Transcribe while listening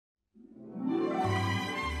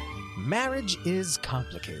Marriage is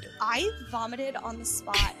complicated. I vomited on the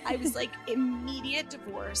spot. I was like, immediate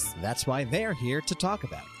divorce. That's why they're here to talk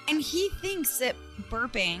about it. And he thinks that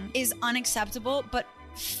burping is unacceptable, but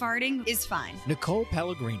farting is fine. Nicole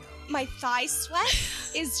Pellegrino. My thigh sweat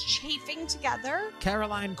is chafing together.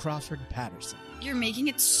 Caroline Crawford Patterson. You're making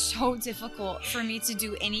it so difficult for me to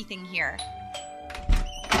do anything here.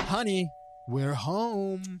 Honey, we're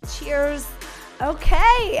home. Cheers.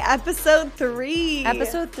 Okay, episode 3.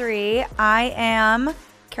 Episode 3. I am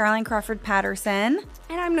Caroline Crawford Patterson.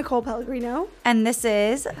 And I'm Nicole Pellegrino. And this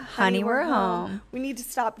is Honey, We're Home. We need to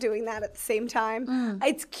stop doing that at the same time.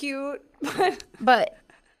 It's cute, but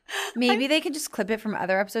maybe they could just clip it from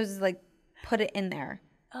other episodes, like put it in there.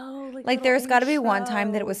 Oh, like there's got to be one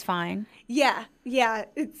time that it was fine. Yeah,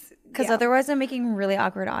 it's because otherwise I'm making really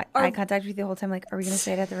awkward eye contact with you the whole time. Like, are we going to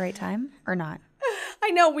say it at the right time or not? I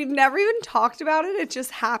know, we've never even talked about it. It just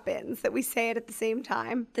happens that we say it at the same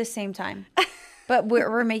time. The same time. But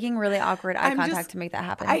we're making really awkward eye contact to make that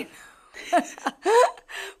happen.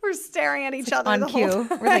 We're staring at each other on the cue. Whole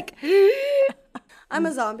time. We're like, I'm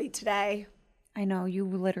a zombie today. I know, you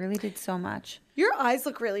literally did so much. Your eyes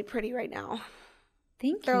look really pretty right now.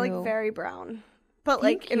 Thank you. They're like very brown, but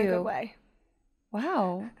like in a good way.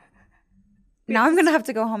 Wow. Now I'm going to have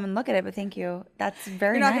to go home and look at it, but thank you. That's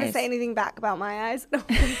very nice. You're not going to say anything back about my eyes? No.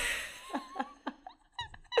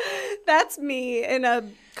 That's me in a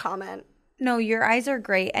comment. No, your eyes are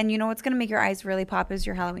great. And you know what's going to make your eyes really pop is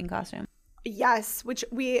your Halloween costume. Yes, which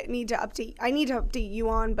we need to update. I need to update you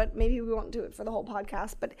on, but maybe we won't do it for the whole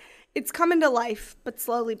podcast. But it's coming to life, but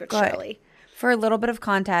slowly but surely. For a little bit of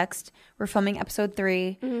context, we're filming episode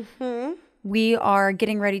 3. Mm-hmm. We are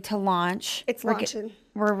getting ready to launch. It's launching.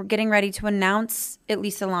 We're getting ready to announce at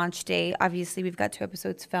least a launch date. Obviously, we've got 2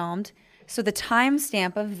 episodes filmed. So the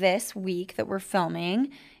timestamp of this week that we're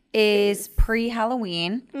filming is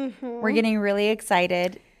pre-Halloween. Mm-hmm. We're getting really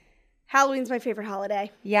excited. Halloween's my favorite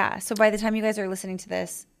holiday. Yeah. So by the time you guys are listening to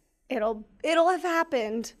this, it'll have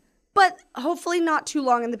happened. But hopefully not too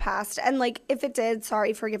long in the past. And like if it did,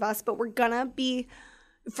 sorry, forgive us. But we're gonna be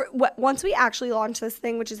once we actually launch this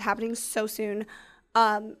thing, which is happening so soon.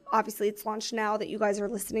 Obviously it's launched now that you guys are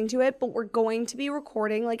listening to it, but we're going to be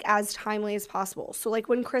recording like as timely as possible. So like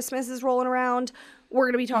when Christmas is rolling around, we're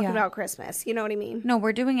going to be talking about Christmas. You know what I mean? No,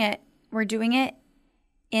 we're doing it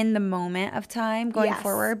in the moment of time going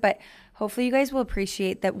forward, but hopefully you guys will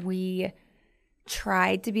appreciate that we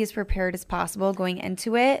tried to be as prepared as possible going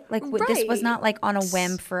into it. Like this was not like on a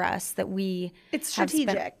whim for us that we It's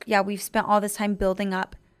strategic. We've spent all this time building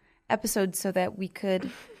up episodes so that we could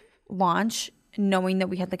launch knowing that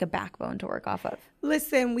we had like a backbone to work off of.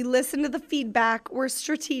 Listen, we listen to the feedback. We're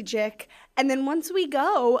strategic. And then once we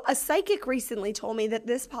go, a psychic recently told me that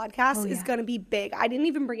this podcast is going to be big. I didn't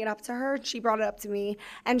even bring it up to her. She brought it up to me.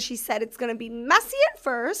 And she said it's going to be messy at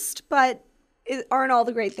first, but it aren't all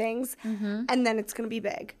the great things. Mm-hmm. And then it's going to be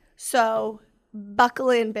big. So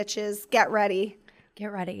buckle in, bitches. Get ready.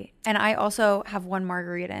 Get ready. And I also have 1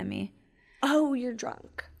 margarita in me. Oh, you're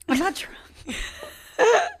drunk. I'm not drunk.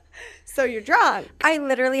 So you're drunk. I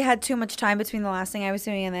literally had too much time between the last thing I was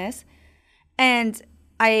doing and this. And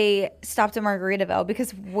I stopped at Margaritaville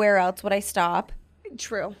because where else would I stop?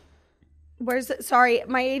 True. Sorry,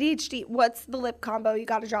 my ADHD. What's the lip combo? You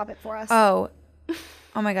got to drop it for us. Oh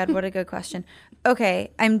my God, what a good question.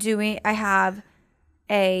 Okay, I have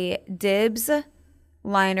a Dibs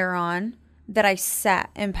liner on that I set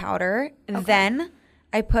in powder. Okay. Then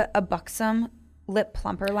I put a Buxom lip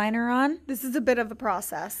plumper liner on. This is a bit of a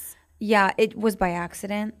process. Yeah, it was by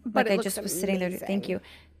accident. But like I just was sitting there. Thank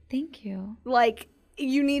you. Like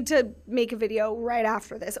you need to make a video right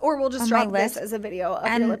after this, or we'll just drop this as a video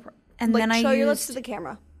of your lip. And like, then I show your lips to the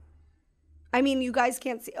camera. I mean, you guys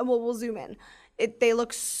can't see. Well, we'll zoom in. They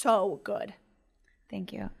look so good.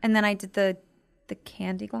 Thank you. And then I did the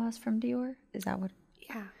candy gloss from Dior. Is that what?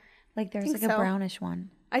 Yeah. Like there's like a brownish one.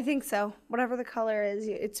 I think so. Whatever the color is,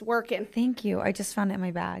 it's working. Thank you. I just found it in my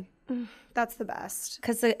bag. That's the best.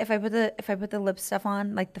 Because if I put the lip stuff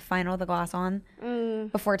on, like the gloss on,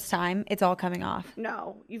 before it's time, it's all coming off.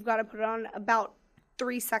 No, you've got to put it on about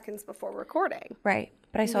 3 seconds before recording. Right.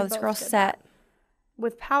 But I saw this girl set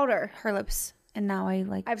with powder her lips, and now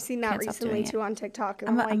I've seen that recently too on TikTok, and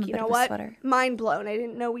I'm like, you know what? Mind blown. I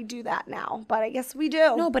didn't know we do that now, but I guess we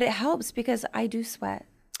do. No, but it helps because I do sweat.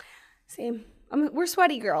 Same. We're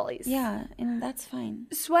sweaty girlies. Yeah, and that's fine.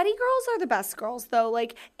 Sweaty girls are the best girls, though.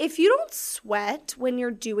 Like, if you don't sweat when you're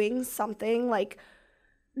doing something, like,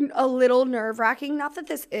 a little nerve-wracking, not that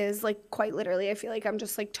this is, like, quite literally, I feel like I'm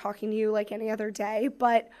just, like, talking to you like any other day,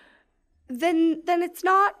 but then it's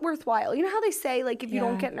not worthwhile. You know how they say, like, if you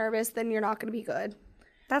don't get nervous, then you're not going to be good?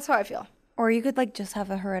 That's how I feel. Or you could like just have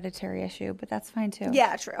a hereditary issue, but that's fine too.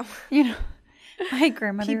 Yeah, true. You know, my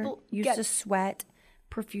grandmother People used to sweat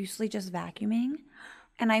profusely just vacuuming.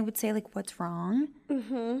 And I would say, like, what's wrong?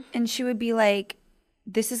 Mm-hmm. And she would be like,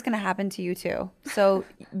 this is going to happen to you too. So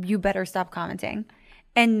you better stop commenting.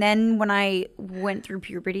 And then when I went through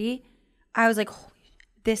puberty, I was like, holy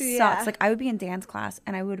shit, this sucks. Like, I would be in dance class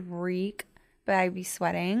and I would reek, but I'd be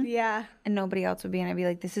sweating. Yeah. And nobody else would be. And I'd be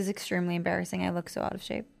like, this is extremely embarrassing. I look so out of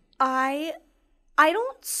shape. I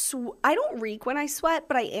don't reek when I sweat,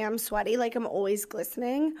 but I am sweaty. Like, I'm always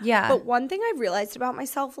glistening. Yeah. But one thing I've realized about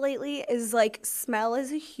myself lately is, like, smell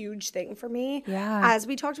is a huge thing for me. Yeah. As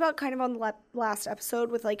we talked about kind of on the last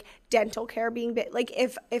episode with, like, dental care being like,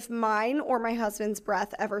 if mine or my husband's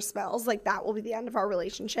breath ever smells, like, that will be the end of our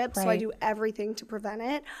relationship. Right. So I do everything to prevent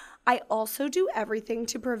it. I also do everything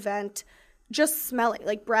to prevent just smelling,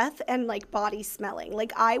 like, breath and, like, body smelling.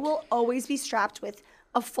 Like, I will always be strapped with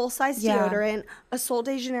a full-size deodorant, a Sol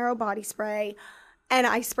de Janeiro body spray, and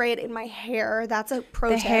I spray it in my hair. That's a pro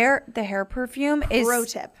tip. The hair perfume is pro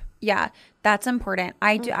tip. Yeah, that's important.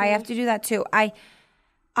 I have to do that too. I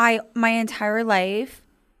my entire life,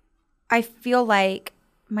 I feel like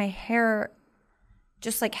my hair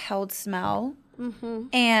just like held smell. Mm-hmm.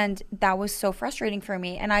 And that was so frustrating for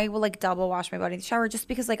me. And I will like double wash my body in the shower just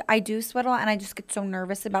because like I do sweat a lot and I just get so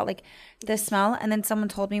nervous about like the smell. And then someone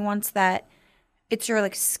told me once that it's your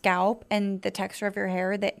like scalp and the texture of your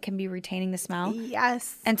hair that can be retaining the smell.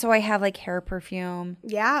 Yes. And so I have like hair perfume.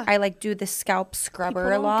 Yeah. I like do the scalp scrubber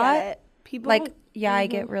People a lot. don't get it. People like I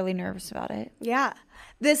get really nervous about it. Yeah.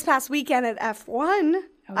 This past weekend at F1,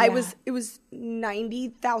 it was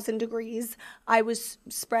 90,000 degrees. I was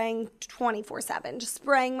spraying 24/7, just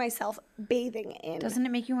spraying myself, bathing in. Doesn't it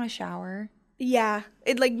make you want to shower? Yeah,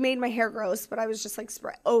 it like made my hair gross, but I was just like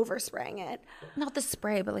over spraying it. Not the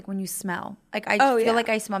spray, but like when you smell. Like I feel like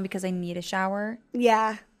I smell because I need a shower.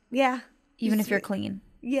 Yeah, yeah. Even if you're clean.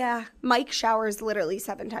 Yeah, Mike showers literally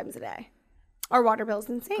 7 times a day. Our water bill's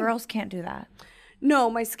insane. Girls can't do that.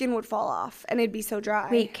 No, my skin would fall off and it'd be so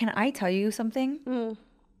dry. Wait, can I tell you something?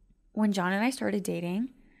 When John and I started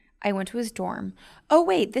dating, I went to his dorm. Oh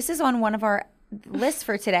wait, this is on one of our list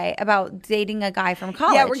for today about dating a guy from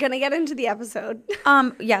college. Yeah, we're gonna get into the episode.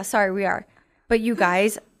 Yeah, sorry, we are. But you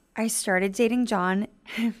guys, I started dating John.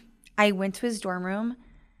 I went to his dorm room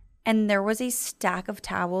and there was a stack of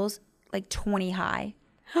towels like 20 high.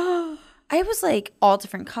 I was like all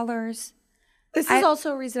different colors. This is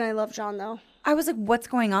also a reason I love John though. I was like, what's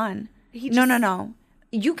going on? No.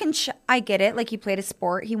 You can, I get it. Like he played a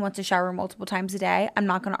sport. He wants to shower multiple times a day. I'm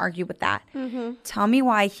not going to argue with that. Mm-hmm. Tell me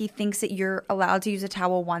why he thinks that you're allowed to use a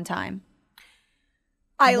towel one time.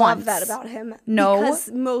 I love that about him. No.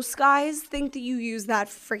 Because most guys think that you use that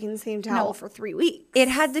freaking same towel for 3 weeks. It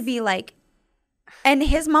had to be like, and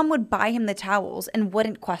his mom would buy him the towels and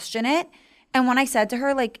wouldn't question it. And when I said to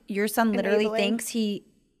her, like, your son literally thinks he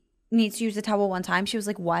needs to use the towel one time, she was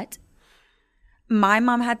like, what? My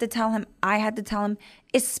mom had to tell him. I had to tell him,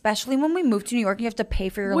 especially when we moved to New York and you have to pay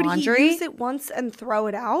for your laundry. Would he use it once and throw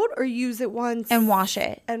it out or use it once? And wash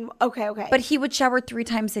it. And okay. But he would shower 3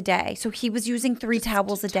 times a day. So he was using 3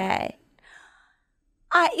 towels a day.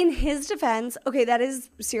 In his defense, okay, that is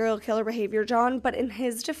serial killer behavior, John. But in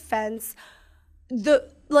his defense,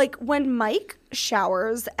 when Mike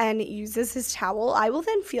showers and uses his towel, I will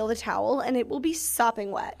then feel the towel and it will be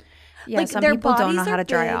sopping wet. Yeah, like some people don't know how to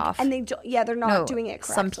dry off. And they're not doing it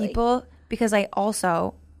correctly. Some people, because I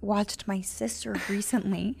also watched my sister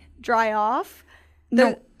recently. Dry off?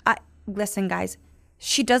 Listen, guys,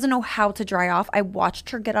 she doesn't know how to dry off. I watched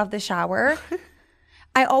her get out of the shower.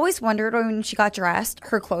 I always wondered when she got dressed,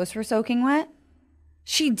 her clothes were soaking wet.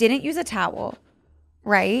 She didn't use a towel,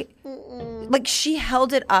 right? Like she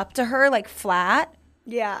held it up to her like flat.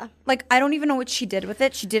 Yeah. Like, I don't even know what she did with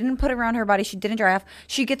it. She didn't put it around her body. She didn't dry off.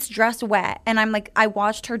 She gets dressed wet. And I'm like, I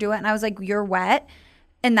watched her do it. And I was like, you're wet.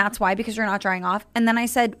 And that's why, because you're not drying off. And then I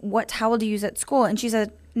said, what towel do you use at school? And she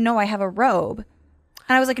said, no, I have a robe.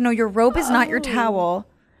 And I was like, no, your robe is not your towel.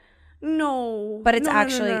 No. But it's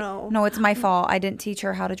no, it's my fault. I didn't teach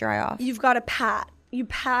her how to dry off. You've got to pat. You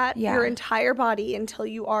pat your entire body until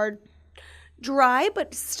you are dry,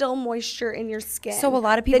 but still moisture in your skin. So a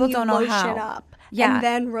lot of people don't know how. Then you lotion up. Yeah. And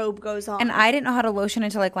then robe goes on. And I didn't know how to lotion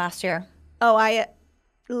until like last year. Oh, I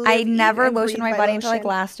never lotioned my body until like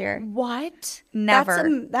last year. What?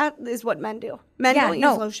 Never. That is what men do. Men don't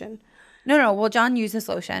use lotion. No. Well, John uses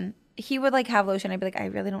lotion. He would like have lotion. I'd be like, I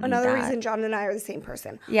really don't need that. Another reason John and I are the same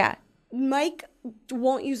person. Yeah. Mike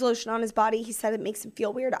won't use lotion on his body. He said it makes him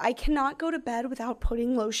feel weird. I cannot go to bed without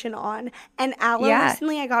putting lotion on. And aloe,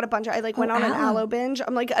 recently I got a bunch of, I went on an aloe binge.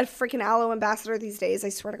 I'm like a freaking aloe ambassador these days, I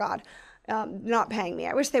swear to God. Not paying me.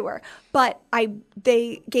 I wish they were. But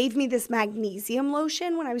they gave me this magnesium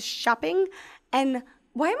lotion when I was shopping. And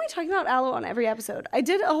why am I talking about aloe on every episode? I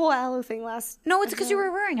did a whole aloe thing last. No, it's because you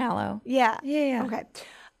were wearing aloe. Yeah. Yeah. Okay.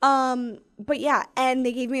 But yeah, and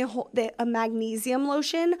they gave me a magnesium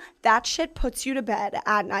lotion. That shit puts you to bed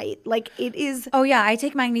at night. Like it is. Oh yeah, I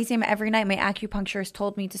take magnesium every night. My acupuncturist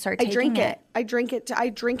told me to start taking it. I drink it,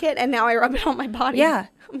 and now I rub it on my body. Yeah,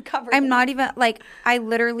 I'm covered. I'm not even like I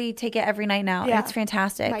literally take it every night now, Yeah. and it's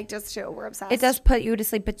fantastic. Mike does too. We're obsessed. It does put you to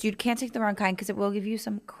sleep, but you can't take the wrong kind because it will give you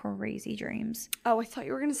some crazy dreams. Oh, I thought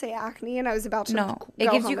you were gonna say acne, and I was about to. No, it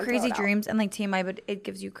gives you crazy dreams and like TMI, but it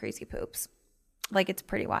gives you crazy poops. Like it's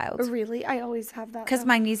pretty wild. Really, I always have that. Because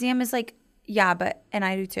magnesium is like, yeah, but and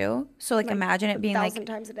I do too. So like imagine it being 1,000 like,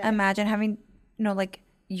 times a day. imagine having, like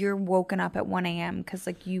you're woken up at 1 a.m. because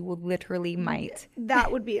like you will literally might.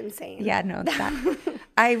 That would be insane. Yeah, no, that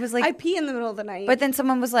I was like, I pee in the middle of the night. But then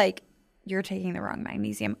someone was like, you're taking the wrong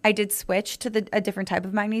magnesium. I did switch to a different type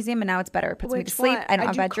of magnesium, and now it's better. It puts me to sleep. One? I don't I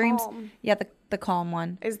have do bad dreams. Calm. Yeah, the calm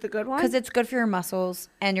one. Is the good one? Because it's good for your muscles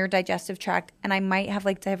and your digestive tract. And I might have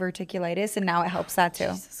like diverticulitis, and now it helps that too.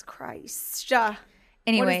 Jesus Christ.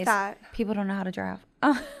 Anyways, what is that? People don't know how to drive.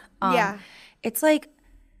 Yeah. It's like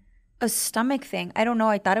a stomach thing. I don't know.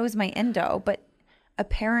 I thought it was my endo, but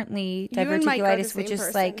apparently You and Mike are the diverticulitis, which same is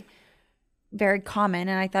person. like very common,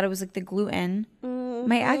 and I thought it was like the gluten.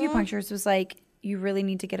 My acupuncturist was like, you really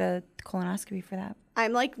need to get a colonoscopy for that.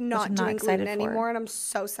 I'm like not I'm not doing excited gluten for. anymore, and I'm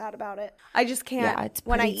so sad about it. I just can't. Yeah, it's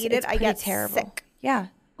when I pretty- eat it, it's I get terrible. sick. Yeah.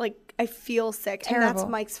 Like I feel sick, and Terrible. that's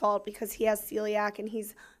Mike's fault because he has celiac, and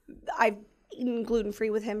I've eaten gluten free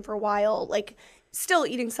with him for a while. Like still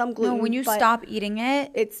eating some gluten. No, when you but stop eating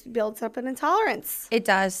it, it builds up an intolerance. it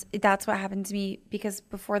does. That's what happened to me because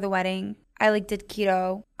before the wedding, I like did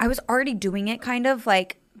keto. I was already doing it kind of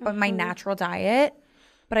like, but my natural diet,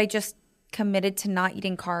 but I just committed to not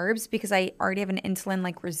eating carbs because I already have an insulin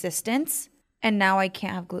like resistance, and now I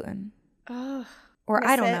can't have gluten. Ugh. Or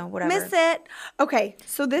I don't know, whatever. Miss it. Okay,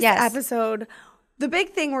 so this episode, the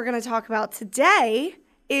big thing we're going to talk about today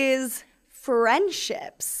is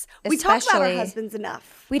friendships. We talk about our Especially- husbands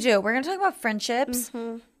enough. We do. We're going to talk about friendships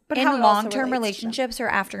But in how it also long-term relates to them. relationships or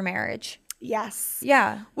after marriage. Yes.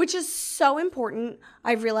 Yeah. Which is so important.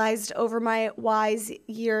 I've realized over my wise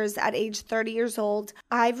years at age 30 years old,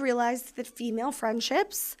 I've realized that female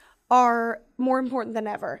friendships are more important than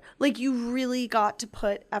ever. Like you really got to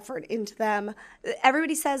put effort into them.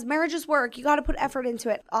 Everybody says marriage is work. You got to put effort into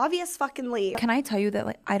it. Obvious fuckingly. Can I tell you that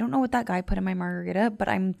like I don't know what that guy put in my margarita, but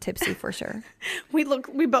I'm tipsy for sure. We both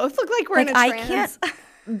look like we're Like in a I trance. can't.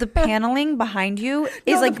 The paneling behind you is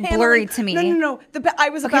No, the like paneling- blurry to me. No. I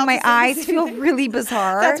was Okay, about my to say the eyes same feel thing. really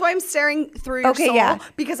bizarre. That's why I'm staring through your Okay, soul yeah.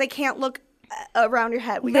 because I can't look around your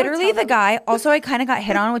head. We gotta Literally, tell the them. guy, also, I kind of got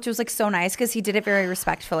hit on, which was like so nice because he did it very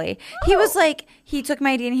respectfully. He was like, he took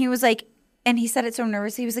my ID and he was like, and he said it so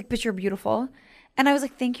nervously. He was like, but you're beautiful. And I was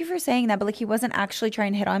like, thank you for saying that. But like, he wasn't actually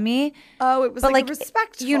trying to hit on me. Oh, it was But like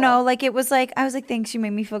respectful. You know, like it was like, I was like, thanks. You made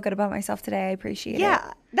me feel good about myself today. I appreciate it.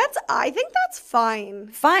 Yeah, I think that's fine.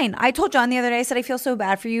 Fine. I told John the other day, I said, I feel so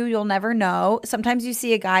bad for you. You'll never know. Sometimes you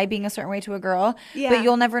see a guy being a certain way to a girl, Yeah. but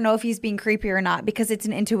you'll never know if he's being creepy or not because it's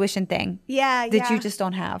an intuition thing Yeah, that you just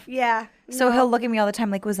don't have. Yeah. So he'll look at me all the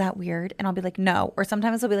time like, was that weird? And I'll be like, no. Or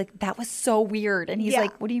sometimes he'll be like, that was so weird. And he's Yeah.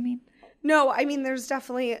 like, what do you mean? No, I mean, there's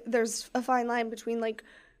a fine line between like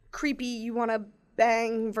creepy, you want to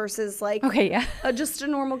bang versus like Okay, yeah. just a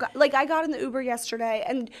normal guy. Like I got in the Uber yesterday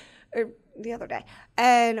or the other day,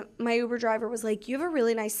 and my Uber driver was like, "You have a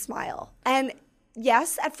really nice smile." And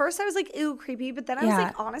yes, at first I was like, "Ew, creepy," but then I was Yeah.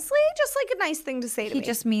 like, honestly, just like a nice thing to say to He me.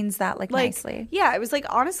 just means that like nicely. Yeah, I was like,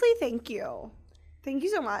 honestly, thank you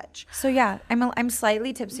so much. So yeah, I'm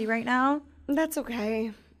slightly tipsy right now. That's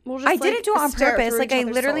okay. We'll just, I didn't do it on stare purpose. through Like each I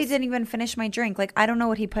other's literally souls. didn't even finish my drink. Like I don't know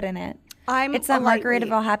what he put in it. I'm It's that a Margaritaville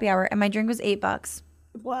lightweight. happy hour, and my drink was $8.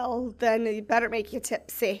 Well, then it better make you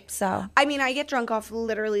tipsy. So I mean, I get drunk off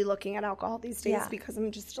literally looking at alcohol these days Yeah. because I'm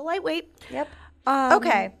just a lightweight. yep.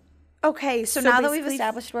 Okay. Okay. So now that we've basically,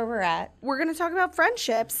 established where we're at, we're going to talk about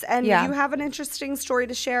friendships. And Yeah. you have an interesting story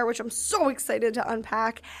to share, which I'm so excited to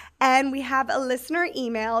unpack. And we have a listener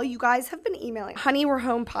email. You guys have been emailing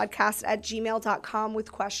honeywe'rehomepodcast@gmail.com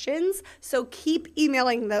with questions. So keep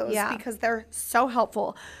emailing those Yeah. because they're so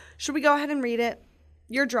helpful. Should we go ahead and read it?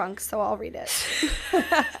 You're drunk, so I'll read it.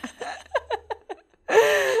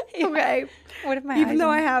 Okay. what if my Even eyes though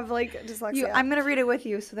are- I have like dyslexia. I'm gonna read it with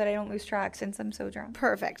you so that I don't lose track since I'm so drunk.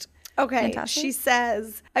 Perfect. Okay, Fantastic. she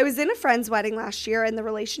says, I was in a friend's wedding last year and the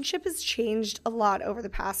relationship has changed a lot over the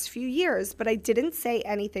past few years, but I didn't say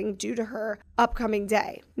anything due to her upcoming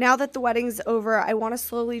day. Now that the wedding's over, I want to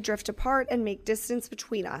slowly drift apart and make distance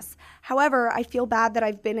between us. However, I feel bad that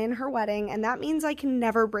I've been in her wedding and that means I can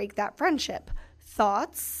never break that friendship.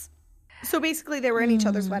 Thoughts? So basically they were in each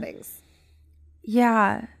other's weddings.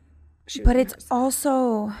 Yeah. She was But in it's hers.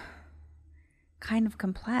 also kind of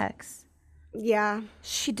complex. Yeah.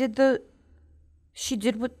 She did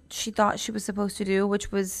what she thought she was supposed to do,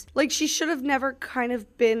 which was Like she should have never kind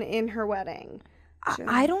of been in her wedding.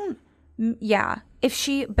 I don't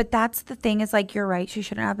but that's the thing is like you're right, she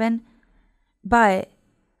shouldn't have been. But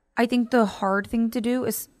I think the hard thing to do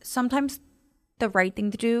is sometimes the right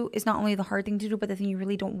thing to do is not only the hard thing to do, but the thing you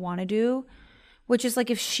really don't want to do, which is like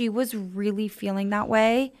if she was really feeling that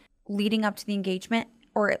way leading up to the engagement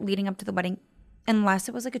or leading up to the wedding, unless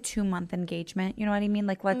it was like a 2-month engagement, you know what I mean?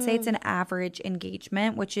 Like let's say it's an average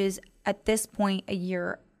engagement, which is at this point a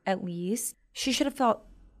year at least. She should have felt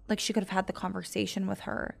like she could have had the conversation with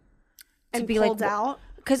her to And be pulled like, out.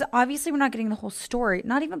 because obviously we're not getting the whole story.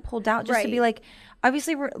 Not even pulled out, just to be Right. like,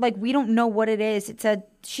 obviously we're like we don't know what it is.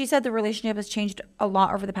 She said the relationship has changed a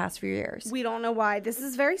lot over the past few years. We don't know why. This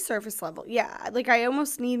is very surface level. Yeah. Like I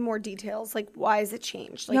almost need more details. Like why has it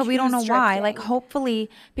changed? Like Yeah, we don't know who's why. drifting? Like, hopefully,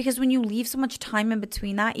 because when you leave so much time in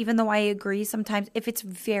between that, even though I agree sometimes, if it's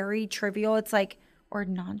very trivial, it's like, or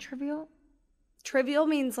non-trivial. Trivial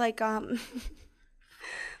means like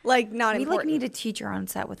like not We like important. need a teacher on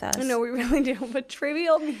set with us. No, we really do. But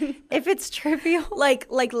trivial means If it's trivial, like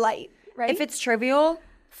light, right? if it's trivial,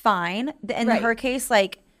 fine. In Right. her case,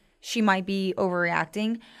 like she might be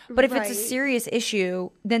overreacting. But if it's a Right. serious issue,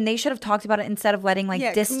 then they should have talked about it instead of letting like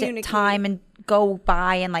Yeah, distant communicate. time and go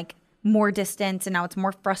by and like more distance, and now it's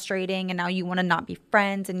more frustrating, and now you want to not be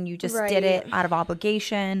friends, and you just did it Right. out of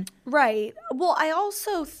obligation. Right. Well, I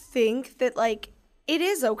also think that like it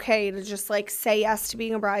is okay to just like say yes to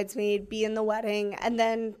being a bridesmaid, be in the wedding, and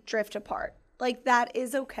then drift apart. Like that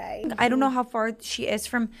is okay. I don't know how far she is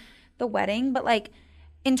from the wedding, but like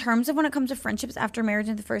in terms of when it comes to friendships after marriage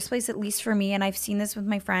in the first place, at least for me, and I've seen this with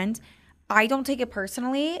my friends, I don't take it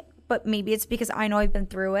personally, but maybe it's because I know I've been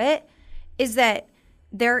through it, is that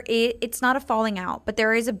it's not a falling out, but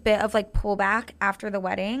there is a bit of like pullback after the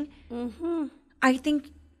wedding. Mm-hmm. I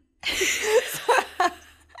think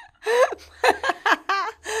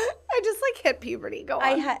I just like hit puberty. Go on. I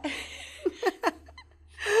had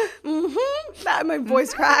That my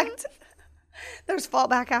voice cracked. There's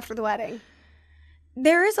fallback after the wedding.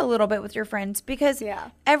 there is a little bit with your friends because Yeah.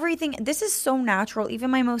 everything, this is so natural. Even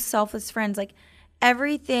my most selfless friends, like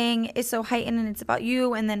everything is so heightened and it's about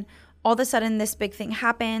you. And then all of a sudden this big thing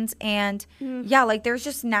happens. And yeah, like there's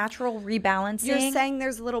just natural rebalancing. You're saying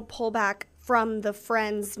there's a little pullback from the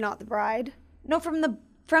friends, not the bride? No, from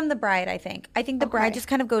the bride, I think. I think the bride Okay. just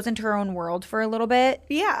kind of goes into her own world for a little bit.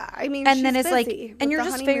 Yeah. I mean, And she's then it's like- busy and with you're the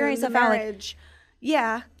just figuring honeymoon, the stuff out, like- marriage.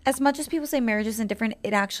 Yeah. As much as people say marriage isn't different,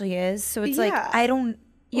 it actually is. So it's like, Yeah. I don't,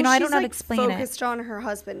 Well, I she's, don't know how to like, explain it. focused on her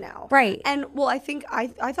husband now. Right. And well, I think I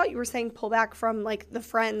thought you were saying pull back from like the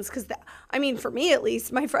friends because I mean for me at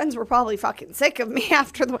least my friends were probably fucking sick of me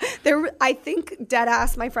after I think dead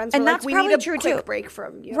ass my friends And were that's like we probably need a true, quick too. break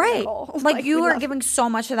from you, Right. Nicole. Like you we are love- giving so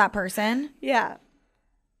much to that person. Yeah.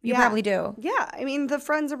 You Yeah. probably do. Yeah, I mean, the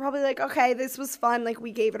friends are probably like, okay, this was fun. Like,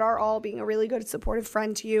 we gave it our all, being a really good, supportive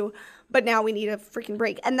friend to you. But now we need a freaking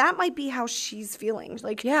break. And that might be how she's feeling.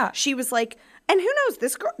 Like, Yeah. she was like, and who knows,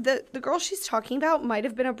 this girl, the girl she's talking about might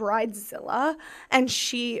have been a bridezilla. And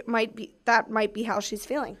that might be how she's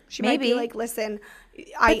feeling. She might be Maybe. like, listen,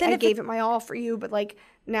 I then if gave it my all for you, but like,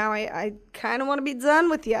 now I kind of want to be done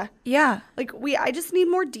with you. Yeah. Like, I just need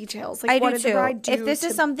more details. Like, I what do did the too. bride do If this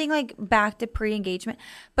is something like back to pre-engagement,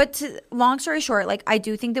 but long story short, like I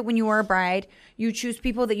do think that when you are a bride, you choose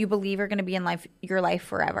people that you believe are going to be in your life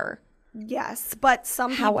forever. Yes, but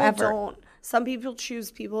some people However- don't. Some people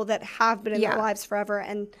choose people that have been in Yeah. their lives forever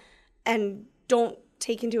and don't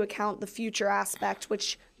take into account the future aspect,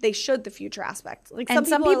 which they should. The future aspect, like And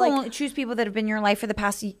some people are like, choose people that have been in your life for the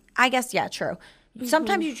past. I guess yeah, true.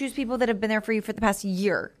 Sometimes you choose people that have been there for you for the past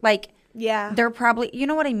year. Like yeah, they're probably, you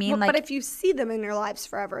know what I mean. but if you see them in your lives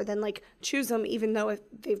forever, then like choose them, even though if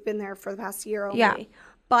they've been there for the past year only. Yeah.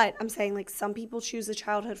 But I'm saying like some people choose a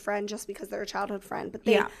childhood friend just because they're a childhood friend, but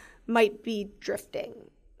they Yeah. might be drifting.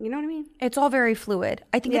 You know what I mean? it's all very fluid.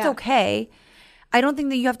 I think it's Yeah. okay. I don't think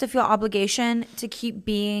that you have to feel obligation to keep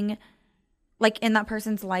being like in that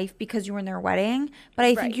person's life because you were in their wedding. But I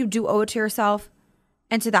Right. think you do owe it to yourself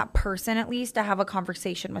and to that person at least to have a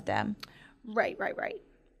conversation with them. Right.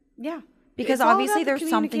 Yeah. Because It's all obviously about the there's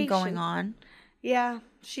something communication. going on. Yeah.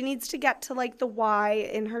 She needs to get to like the why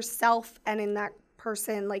in herself and in that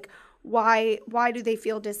person. Like, why do they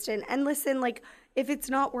feel distant? And listen, like, if it's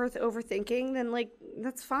not worth overthinking, then like,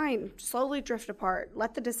 that's fine. Slowly drift apart.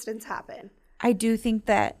 Let the distance happen. I do think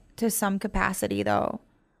that to some capacity, though,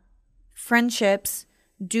 friendships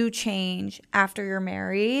do change after you're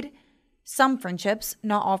married. Some friendships,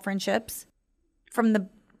 not all friendships, from the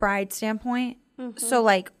bride standpoint. So,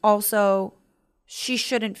 like, also, she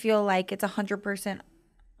shouldn't feel like it's 100%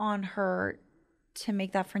 on her to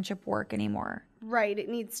make that friendship work anymore. Right. It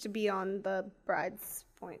needs to be on the bride's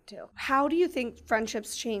point, too. How do you think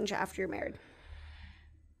friendships change after you're married?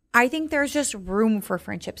 I think there's just room for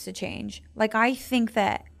friendships to change. Like, I think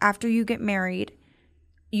that after you get married,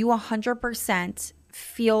 you 100%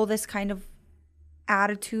 feel this kind of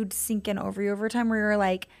attitude sink in over you over time where you're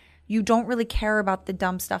like, you don't really care about the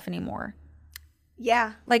dumb stuff anymore.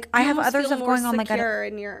 Yeah. Like, I have other stuff going on. Like,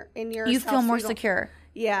 in your you feel more secure.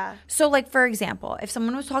 Yeah. So, like, for example, if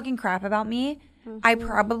someone was talking crap about me, I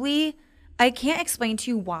can't explain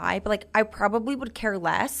to you why, but like, I probably would care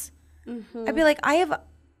less. I'd be like, I have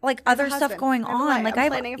like other stuff going on. Like,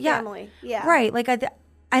 I'm planning a family. Yeah. Right. Like,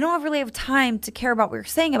 I don't really have time to care about what you're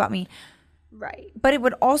saying about me. Right. But it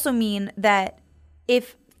would also mean that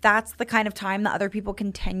if that's the kind of time that other people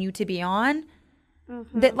continue to be on,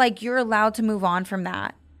 that like you're allowed to move on from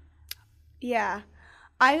that. Yeah.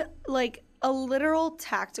 I like a literal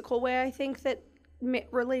tactical way I think that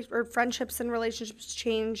friendships and relationships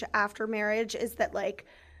change after marriage is that like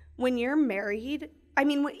when you're married, I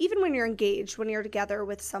mean, even when you're engaged, when you're together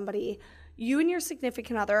with somebody, you and your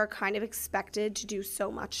significant other are kind of expected to do so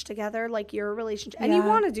much together, like your relationship. And you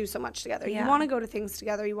want to do so much together. You want to go to things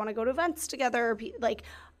together. You want to go to events together. Like,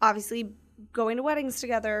 obviously, going to weddings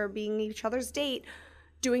together, being each other's date,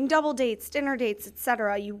 doing double dates, dinner dates,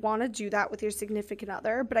 etc. You want to do that with your significant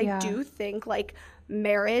other. But I do think, like,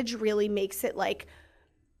 marriage really makes it like,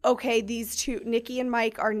 okay, these two, Nikki and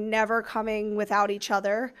Mike, are never coming without each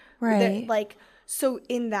other. Right. Like, so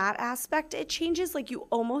in that aspect, it changes. Like, you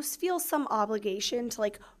almost feel some obligation to,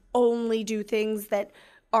 like, only do things that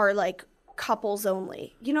are, like, couples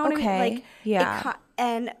only. You know what I mean? Like, yeah.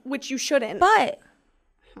 And which you shouldn't. But,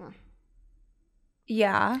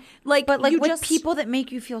 yeah. Like, but, like, with just, people that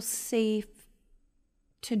make you feel safe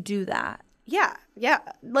to do that. Yeah, yeah.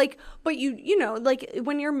 Like, but you know, like,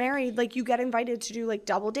 when you're married, like, you get invited to do, like,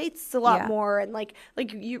 double dates a lot more. And, like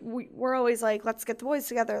we're always like, let's get the boys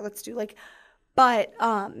together. Let's do, like... But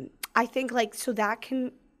I think, like, so that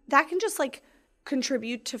can just, like,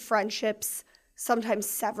 contribute to friendships sometimes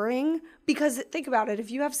severing. Because think about it.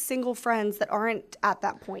 If you have single friends that aren't at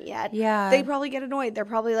that point yet, they probably get annoyed. They're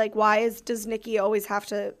probably like, does Nikki always have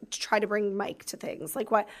to try to bring Mike to things?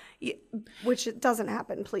 Like, why? Which it doesn't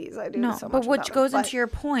happen, please. I do so much but which goes into your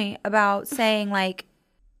point about saying, like,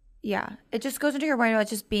 it just goes into your point about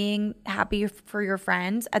just being happy for your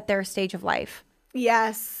friends at their stage of life.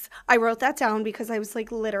 Yes. I wrote that down because I was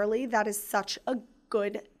like, literally, that is such a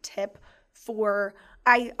good tip for,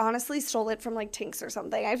 I honestly stole it from like Tinks or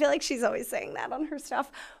something. I feel like she's always saying that on her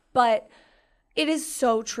stuff, but it is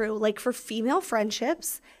so true. Like, for female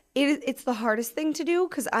friendships, it's the hardest thing to do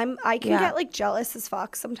because I can get like jealous as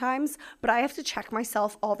fuck sometimes, but I have to check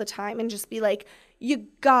myself all the time and just be like, you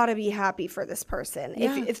gotta be happy for this person.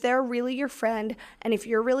 If they're really your friend and if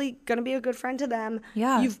you're really gonna be a good friend to them,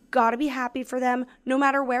 you've gotta be happy for them no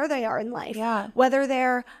matter where they are in life. Yeah. Whether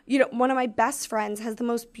they're, you know, one of my best friends has the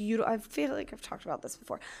most beautiful, I feel like I've talked about this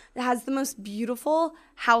before, it has the most beautiful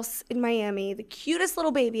house in Miami, the cutest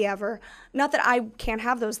little baby ever. Not that I can't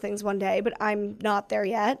have those things one day, but I'm not there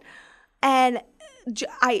yet. And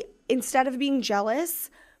I, instead of being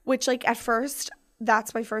jealous, which, like, at first,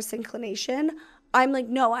 that's my first inclination, I'm like,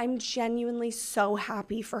 no, I'm genuinely so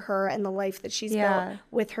happy for her and the life that she's built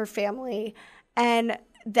with her family. And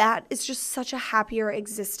that is just such a happier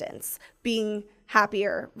existence, being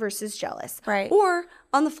happier versus jealous. Right. Or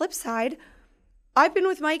on the flip side, I've been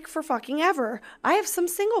with Mike for fucking ever. I have some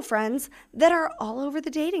single friends that are all over the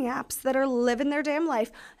dating apps that are living their damn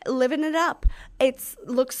life, living it up. It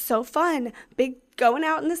looks so fun. Going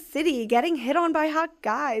out in the city, getting hit on by hot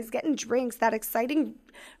guys, getting drinks, that exciting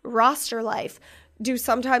roster life.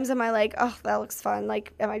 Sometimes am I like, oh, that looks fun.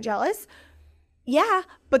 Like, am I jealous? Yeah.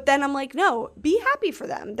 But then I'm like, no, be happy for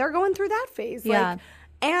them. They're going through that phase. Yeah. Like,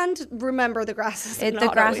 and remember, the grass is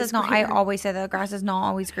not always greener. I always say that the grass is not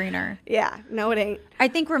always greener. Yeah. No, it ain't. I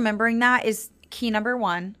think remembering that is key number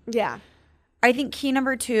one. Yeah. I think key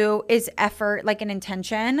number two is effort, like an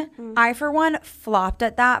intention. I, for one, flopped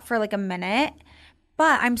at that for like a minute.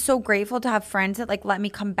 But I'm so grateful to have friends that like let me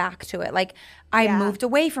come back to it. Like I moved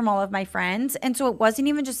away from all of my friends. And so it wasn't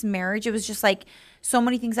even just marriage. It was just like so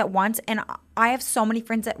many things at once. And I have so many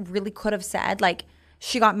friends that really could have said like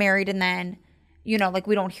she got married and then, you know, like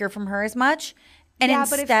we don't hear from her as much. And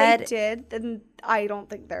instead, but if they did, then I don't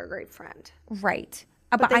think they're a great friend. Right.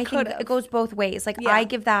 But I think it goes both ways. Like I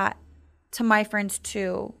give that to my friends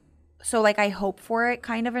too. So like I hope for it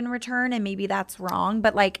kind of in return, and maybe that's wrong.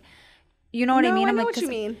 But like, you know what I mean? I know like, what you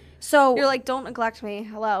mean. So you're like, don't neglect me.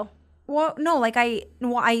 Hello. Well, no, like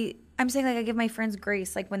I'm saying like I give my friends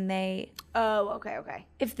grace, like when they. Oh, okay.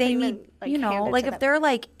 If they need, like, you know, like if they're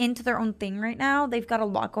like into their own thing right now, they've got a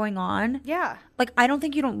lot going on. Yeah. Like I don't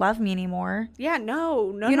think you don't love me anymore. Yeah,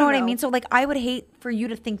 no. You know what I mean? So like I would hate for you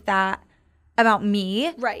to think that about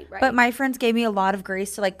me. Right. But my friends gave me a lot of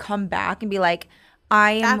grace to like come back and be like,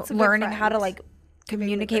 I am learning how to like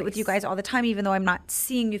communicate with you guys all the time, even though I'm not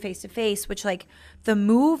seeing you face to face, which like the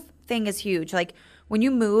move thing is huge. Like when you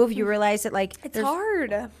move, you realize that like it's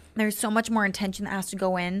hard. There's so much more intention that has to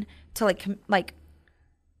go in to like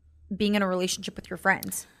being in a relationship with your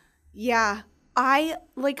friends. Yeah. I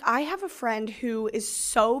have a friend who is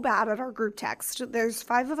so bad at our group text. There's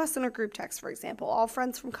 5 of us in our group text, for example, all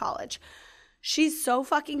friends from college. She's so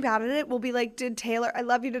fucking bad at it. We'll be like, did Taylor, I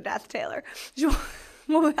love you to death, Taylor.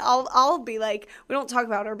 I'll be like, we don't talk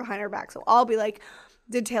about her behind her back. So I'll be like,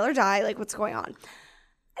 did Taylor die? Like, what's going on?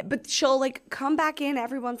 But she'll like come back in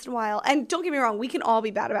every once in a while. And don't get me wrong, we can all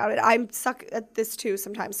be bad about it. I'm suck at this too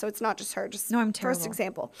sometimes. So it's not just her. Just I'm terrible. First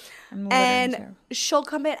example. And terrible. She'll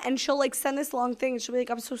come in and she'll like send this long thing. And she'll be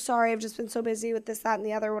like, I'm so sorry. I've just been so busy with this, that, and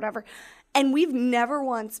the other, whatever. And we've never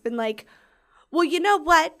once been like, well, you know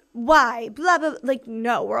what? Why? Blah, blah. Like,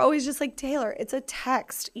 no. We're always just like, Taylor, it's a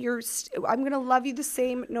text. I'm going to love you the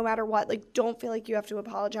same no matter what. Like, don't feel like you have to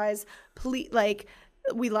apologize. Please, like,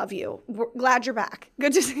 we love you. We're glad you're back.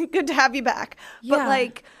 Good to have you back. Yeah. But,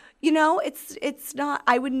 like, you know, it's not –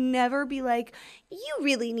 I would never be like, you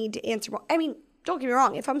really need to answer more. I mean, don't get me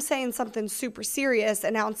wrong. If I'm saying something super serious,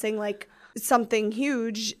 announcing, like – something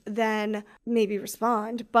huge, then maybe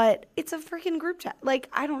respond. But it's a freaking group chat. Like,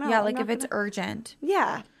 I don't know. Yeah, like if it's urgent.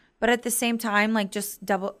 Yeah. But at the same time, like just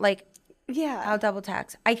double, like, yeah, I'll double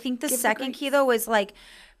text. I think the second key though is like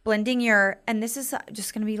blending your, and this is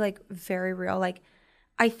just going to be like very real. Like,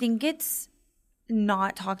 I think it's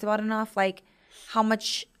not talked about enough, like how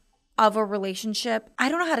much of a relationship, I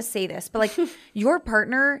don't know how to say this, but like your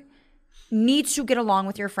partner needs to get along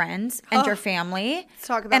with your friends and your family. Let's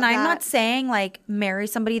talk about and I'm that. not saying like marry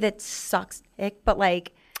somebody that sucks dick, but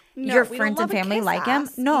like your friends and family like him.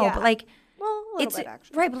 No, yeah. but like well, a little bit,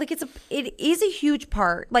 actually. Right, but like it is a huge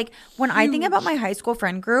part. Like when I think about my high school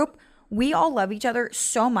friend group, we all love each other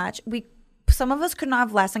so much. Some of us could not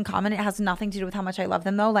have less in common. It has nothing to do with how much I love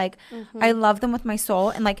them though. Like I love them with my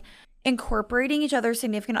soul, and like incorporating each other's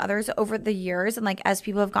significant others over the years and like as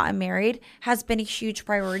people have gotten married has been a huge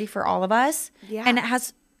priority for all of us. Yeah. And it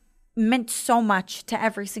has meant so much to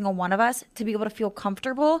every single one of us to be able to feel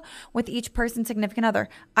comfortable with each person's significant other.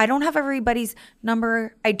 I don't have everybody's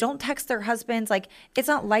number. I don't text their husbands. Like it's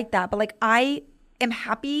not like that, but like I am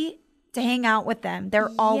happy to hang out with them.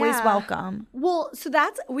 They're always welcome. Well, so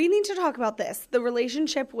we need to talk about this, the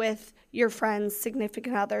relationship with your friends,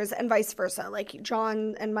 significant others, and vice versa, like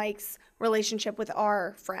John and Mike's relationship with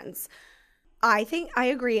our friends. I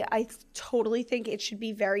agree. I totally think it should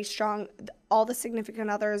be very strong. All the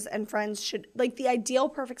significant others and friends should, like the ideal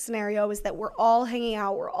perfect scenario is that we're all hanging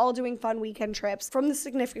out. We're all doing fun weekend trips. From the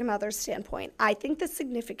significant other's standpoint, I think the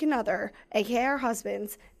significant other, aka our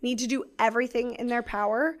husbands, need to do everything in their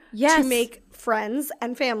power to make friends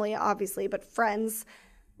and family, obviously, but friends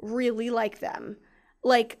really like them.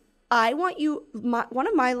 Like, I want you, one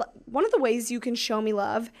of the ways you can show me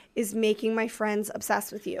love is making my friends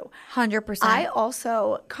obsessed with you. 100%. I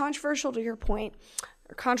also, controversial to your point,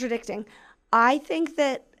 or contradicting, I think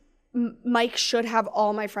that Mike should have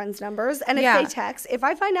all my friends' numbers. And if they text, if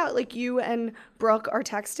I find out like you and Brooke are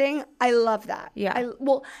texting, I love that. Yeah.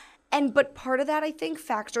 But part of that, I think,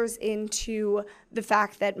 factors into the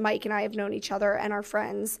fact that Mike and I have known each other and are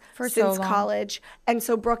friends since college. And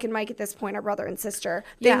so Brooke and Mike at this point are brother and sister.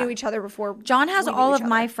 They knew each other before. John has all of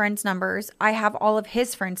my friends' numbers. I have all of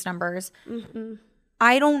his friends' numbers. Mm-hmm.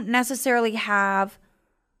 I don't necessarily have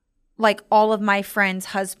like all of my friends'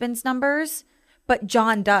 husbands' numbers, but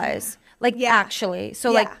John does. Actually.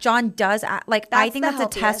 So like John does. I think that's a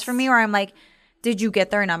test for me where I'm like, did you get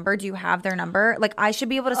their number? Do you have their number? Like I should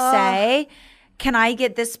be able to say, can I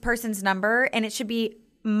get this person's number? And it should be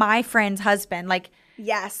my friend's husband. Like,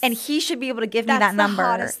 yes. and he should be able to give me That's that number. the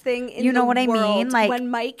hottest thing in you know the what I mean? world. Like, when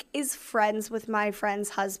Mike is friends with my friend's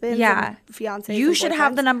husband, yeah, fiance, you should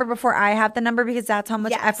have the number before I have the number because that's how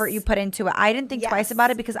much Yes. effort you put into it. I didn't think twice Yes. about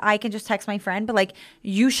it because I can just text my friend, but like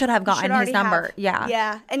you should have gotten his already number. have. Yeah.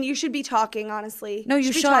 Yeah. And you should be talking, honestly. No, you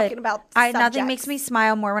be should. talking about Nothing subjects. makes me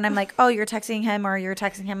smile more when I'm like, oh, you're texting him or you're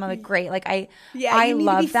texting him. I'm like, great. Like I you need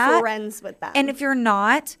love to be that. friends with them. And if you're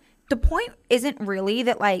not, the point isn't really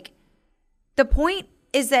that like, the point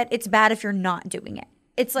is that it's bad if you're not doing it.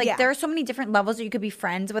 It's like there are so many different levels that you could be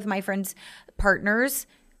friends with my friends' partners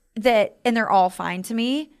and they're all fine to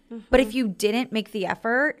me. But if you didn't make the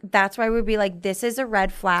effort, that's why we'd be like, this is a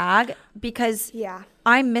red flag because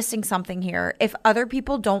I'm missing something here. If other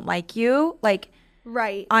people don't like you, like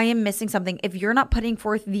right. I am missing something. If you're not putting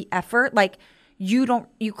forth the effort, like you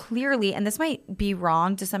clearly, and this might be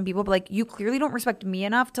wrong to some people, but like you clearly don't respect me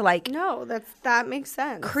enough to like No, that makes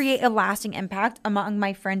sense. create a lasting impact among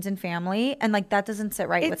my friends and family, and like that doesn't sit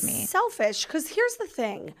right with me. It's selfish because here's the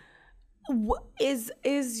thing.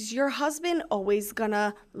 Is your husband always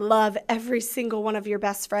gonna love every single one of your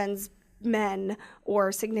best friends, men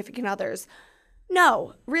or significant others?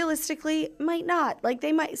 No, realistically, might not. Like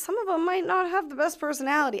some of them might not have the best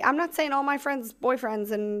personality. I'm not saying all my friends'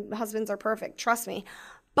 boyfriends and husbands are perfect. Trust me,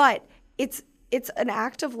 but it's an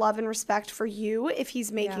act of love and respect for you if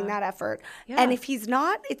he's making that effort. Yeah. And if he's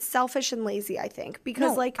not, it's selfish and lazy, I think,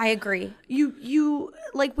 because I agree. You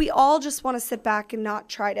like we all just want to sit back and not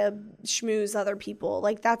try to schmooze other people.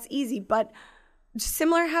 Like that's easy, but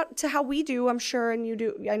similar to how we do, I'm sure, and you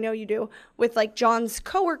do, I know you do, with like John's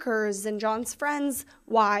coworkers and John's friends'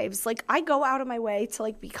 wives. Like I go out of my way to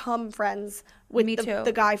like become friends with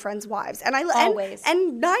the guy friends' wives, and I always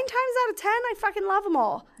and 9 times out of 10, I fucking love them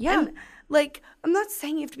all. Yeah, and like I'm not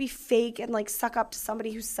saying you have to be fake and like suck up to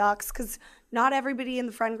somebody who sucks, because not everybody in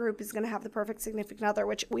the friend group is going to have the perfect significant other,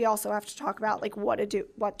 which we also have to talk about, like what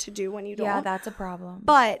to do when you don't. Yeah, that's a problem.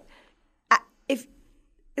 But if,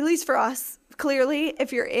 at least for us, clearly,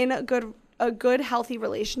 if you're in a good healthy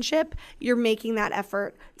relationship, you're making that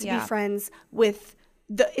effort to be friends with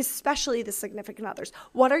especially the significant others.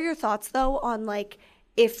 What are your thoughts though on like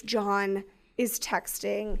if John is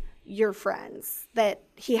texting your friends that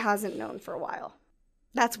he hasn't known for a while?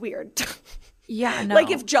 That's weird. Yeah, no.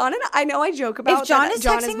 Like if John and I know I joke about if John that is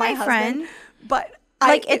John texting is my friend, husband, but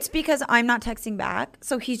like it's because I'm not texting back,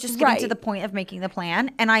 so he's just getting to the point of making the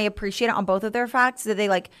plan, and I appreciate it on both of their facts that they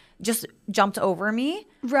like just jumped over me.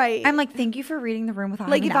 Right. I'm like, thank you for reading the room without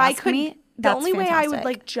like even if I asking could me. the only way I would fantastic.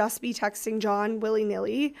 like just be texting John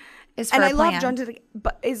willy-nilly is for and a I love plan.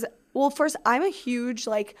 John first I'm a huge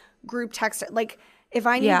like group texter. Like if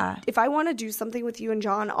I want to do something with you and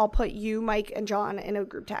John, I'll put you, Mike, and John in a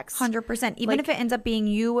group text. 100%. Even if it ends up being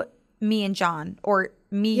you, me, and John, or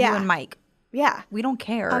me, you, and Mike. Yeah. We don't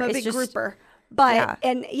care. I'm a it's big just, grouper. But,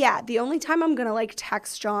 the only time I'm going to like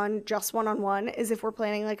text John just one-on-one is if we're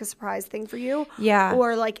planning like a surprise thing for you. Yeah.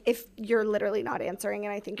 Or like if you're literally not answering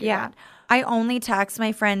and I think you're not. I only text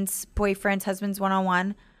my friends' boyfriends, husbands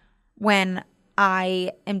one-on-one when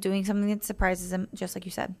I am doing something that surprises them, just like you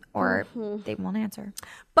said, or they won't answer.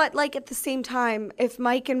 But like at the same time, if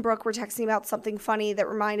Mike and Brooke were texting about something funny that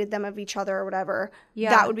reminded them of each other or whatever,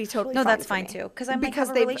 that would be totally fine. No, that's for fine me. too. Because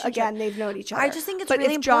they've known each other. I just think it's but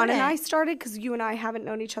really if John important. and I started, because you and I haven't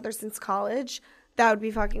known each other since college, that would be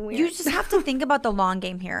fucking weird. You just have to think about the long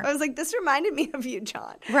game here. I was like, this reminded me of you,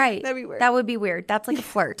 John. Right. That'd be weird. That would be weird. That's like a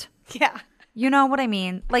flirt. Yeah. You know what I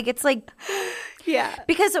mean? Like it's like... Yeah.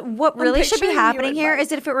 Because what really should be happening here is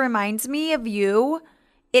that if it reminds me of you,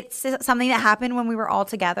 it's something that happened when we were all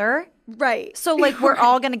together. Right. So like we're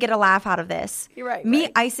all going to get a laugh out of this. You're right. Me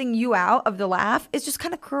icing you out of the laugh is just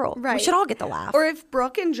kind of cruel. Right. We should all get the laugh. Or if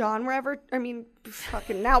Brooke and John were ever,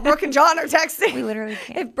 fucking now Brooke and John are texting. We literally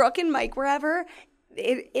can't. If Brooke and Mike were ever,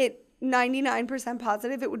 it 99%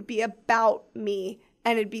 positive it would be about me,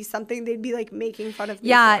 and it'd be something they'd be like making fun of me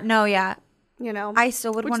for. You know, I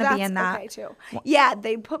still would want to be in that. Okay too. Yeah,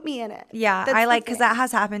 they'd put me in it. Yeah, I like because that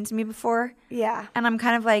has happened to me before. Yeah, and I'm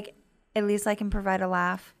kind of like, at least I can provide a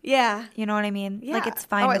laugh. Yeah, you know what I mean. Yeah. Like it's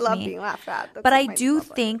fine. I with love me. being laughed at. But I do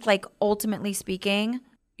think, like ultimately speaking,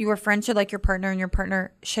 your friend should like your partner, and your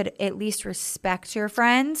partner should at least respect your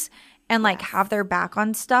friends and like have their back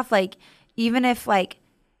on stuff. Like even if like,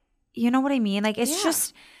 you know what I mean. Like it's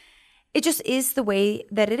just. It just is the way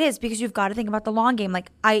that it is because you've got to think about the long game.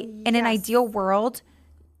 Like in an ideal world,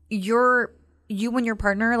 you and your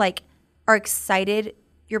partner like are excited.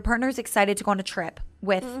 Your partner's excited to go on a trip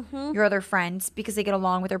with your other friends because they get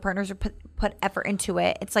along with their partners or put effort into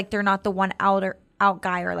it. It's like they're not the one out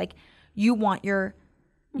guy, or like you want your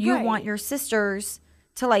sisters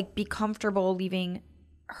to like be comfortable leaving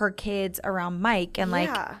her kids around Mike and like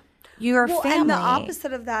Yeah. your Well, family. and the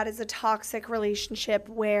opposite of that is a toxic relationship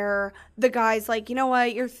where the guy's like, you know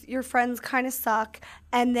what, your friends kind of suck,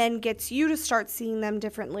 and then gets you to start seeing them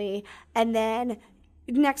differently, and then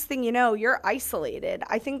next thing you know, you're isolated.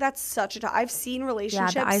 I think that's such a. I've seen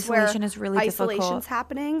relationships isolation where is really isolation's difficult.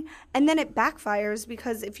 happening, and then it backfires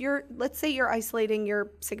because if let's say you're isolating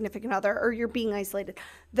your significant other or you're being isolated,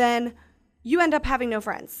 then you end up having no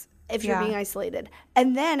friends. If you're being isolated.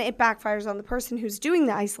 And then it backfires on the person who's doing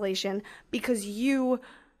the isolation because you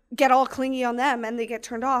get all clingy on them and they get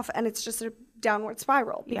turned off, and it's just a downward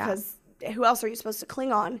spiral because who else are you supposed to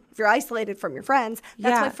cling on if you're isolated from your friends?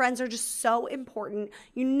 That's why friends are just so important.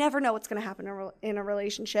 You never know what's going to happen in a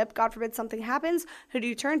relationship. God forbid something happens. Who do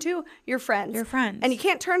you turn to? Your friends. Your friends. And you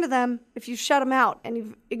can't turn to them if you shut them out and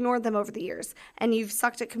you've ignored them over the years and you've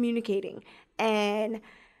sucked at communicating and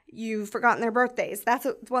you've forgotten their birthdays. That's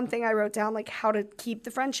one thing I wrote down, like how to keep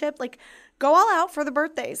the friendship. Like, go all out for the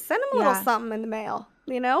birthdays. Send them a little something in the mail.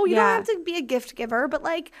 You know, you don't have to be a gift giver, but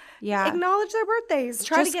like, acknowledge their birthdays.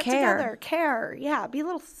 Try Just to get care. together. Care. Yeah, be a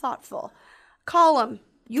little thoughtful. Call them.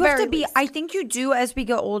 You have to be, I think you do as we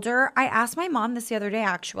get older. I asked my mom this the other day,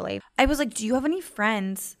 actually. I was like, do you have any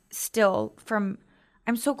friends still from,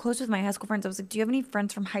 I'm so close with my high school friends. I was like, do you have any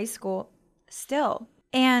friends from high school still?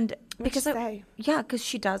 And because because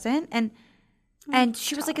she doesn't. And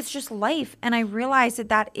she was like, it's just life. And I realized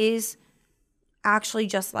that is actually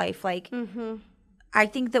just life. Like, I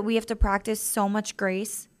think that we have to practice so much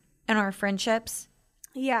grace in our friendships.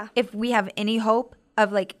 Yeah. If we have any hope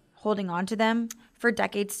of like holding on to them for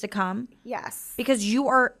decades to come. Yes. Because you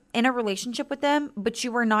are in a relationship with them, but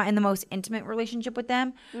you are not in the most intimate relationship with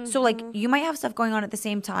them. So like you might have stuff going on at the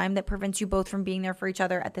same time that prevents you both from being there for each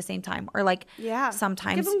other at the same time. Or like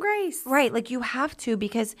sometimes. Give them grace. Right. Like you have to,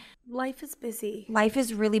 because life is busy. Life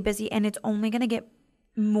is really busy, and it's only going to get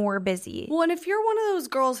more busy. Well, and if you're one of those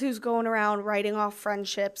girls who's going around writing off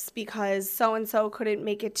friendships because so-and-so couldn't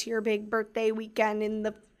make it to your big birthday weekend in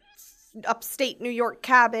the upstate New York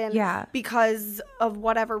cabin because of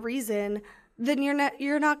whatever reason, then you're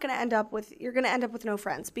going to end up with no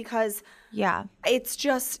friends because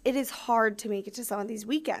it is hard to make it to some of these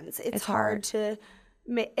weekends. It's hard to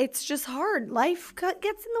it's just hard. Life gets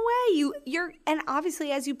in the way. And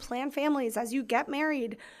obviously as you plan families, as you get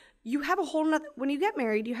married, you have a whole nother, when you get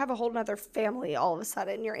married, you have a whole nother family all of a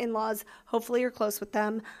sudden. Your in-laws, hopefully you're close with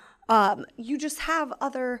them. You just have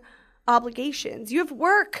other obligations. You have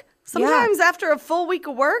work. Sometimes after a full week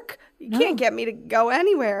of work, you can't get me to go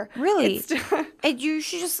anywhere. Really? You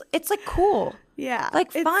should just, it's like cool. Yeah.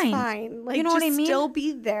 Like it's fine. Like, you know what I mean? Still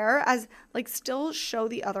be there as, like, still show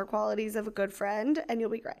the other qualities of a good friend and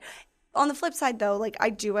you'll be great. On the flip side, though, like, I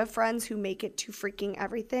do have friends who make it to freaking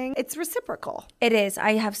everything. It's reciprocal. It is.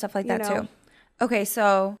 I have stuff like that too. Okay,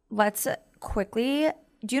 so let's quickly,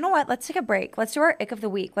 do you know what? Let's take a break. Let's do our ick of the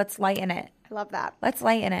week. Let's lighten it. I love that. Let's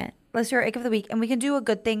lighten it. Let's do our ick of the week. And we can do a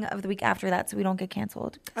good thing of the week after that so we don't get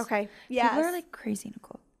canceled. Okay. Yes. People are like crazy,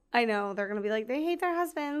 Nicole. I know. They're going to be like, they hate their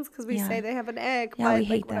husbands because we say they have an ick. Yeah, but we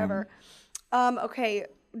hate whatever. Okay.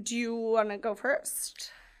 Do you want to go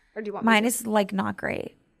first? Or do you want Mine me is like not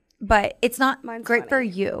great. But it's not great for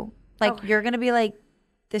you. Like you're going to be like,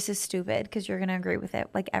 this is stupid because you're going to agree with it.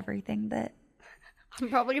 Like everything that. I'm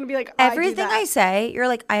probably going to be like, everything I say, you're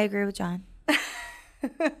like, I agree with John.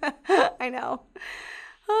 I know.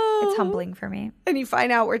 It's humbling for me. And you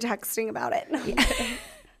find out we're texting about it.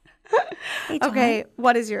 Hey, okay,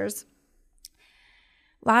 what is yours?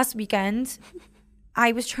 Last weekend,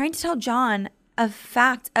 I was trying to tell John a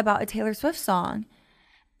fact about a Taylor Swift song.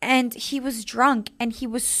 And he was drunk and he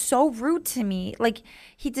was so rude to me. Like,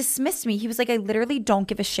 he dismissed me. He was like, I literally don't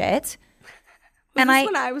give a shit. Was this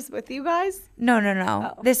when I was with you guys? No.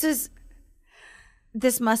 Oh.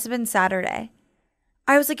 This must have been Saturday.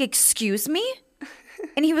 I was like, excuse me?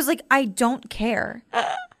 And he was like, I don't care.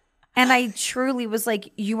 And I truly was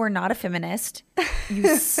like, you are not a feminist.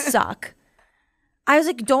 You suck. I was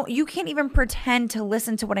like, you can't even pretend to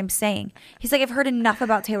listen to what I'm saying. He's like, I've heard enough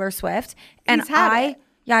about Taylor Swift. And I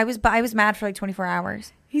was mad for like 24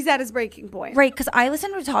 hours. He's at his breaking point. Right, because I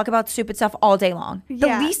listen to talk about stupid stuff all day long. The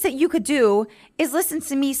least that you could do is listen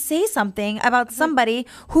to me say something about somebody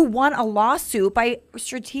who won a lawsuit by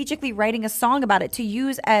strategically writing a song about it to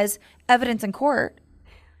use as evidence in court.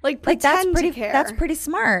 Like that's pretty care. That's pretty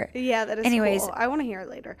smart. Yeah, that is Anyways, cool. I want to hear it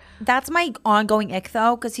later. That's my ongoing ick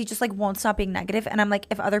though, because he just like won't stop being negative. And I'm like,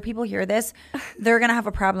 if other people hear this, they're going to have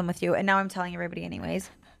a problem with you. And now I'm telling everybody anyways.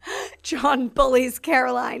 John bullies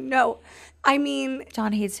Caroline. No, I mean.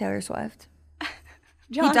 John hates Taylor Swift.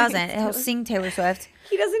 John He doesn't. hates He'll Taylor. sing Taylor Swift.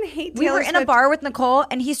 He doesn't hate Taylor We were in a Swift. bar with Nicole,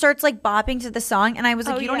 and he starts like bopping to the song, and I was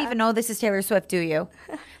like, Oh, "You don't yeah. even know this is Taylor Swift, do you?"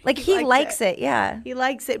 Like he liked likes it. it. Yeah. He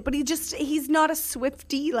likes it, but he's not a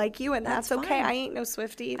Swiftie like you, and that's okay. fine. I ain't no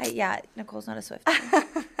Swiftie. Yeah. Nicole's not a Swift.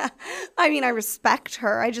 I mean, I respect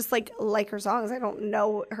her. I just like her songs. I don't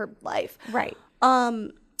know her life. Right.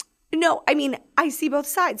 No, I mean, I see both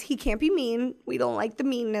sides. He can't be mean. We don't like the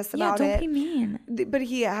meanness Yeah. about Don't it. be mean. But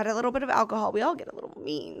he had a little bit of alcohol. We all get a little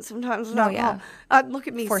mean sometimes with Oh, alcohol. Look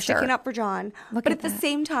at me For sticking sure. up for John. Look But at at the that.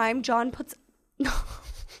 same time, John puts.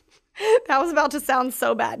 That was about to sound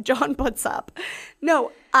so bad. John puts up. No,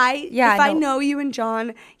 if I know you and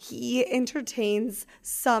John, he entertains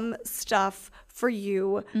some stuff for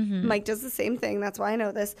you. Mm-hmm. Mike does the same thing. That's why I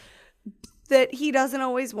know this. That he doesn't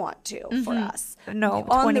always want to for us. No,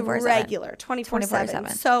 on the 24/7. regular, 24/7. 24/7.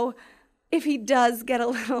 So if he does get a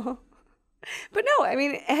little, but no, I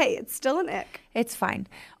mean, hey, it's still an ick. It's fine.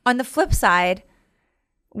 On the flip side,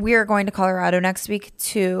 we are going to Colorado next week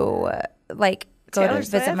to go Taylor to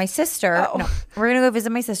visit Swift? my sister. Oh. No, we're going to go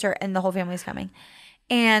visit my sister, and the whole family's coming.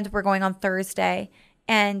 And we're going on Thursday.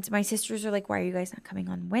 And my sisters are like, "Why are you guys not coming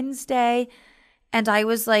on Wednesday?" And I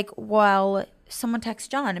was like, "Well, someone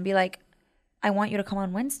text John and be like, I want you to come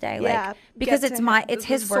on Wednesday." Yeah, Like, because get it's to it's the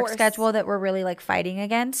his work source. schedule that we're really like fighting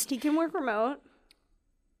against. He can work remote.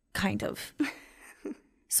 Kind of.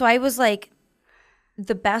 So I was like,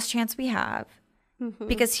 the best chance we have,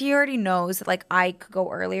 because he already knows that like I could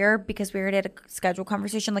go earlier because we already had a schedule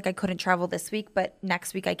conversation. Like I couldn't travel this week, but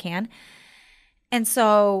next week I can. And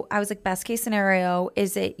so I was like, best case scenario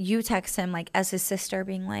is that you text him like as his sister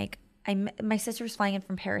being like, my sister's flying in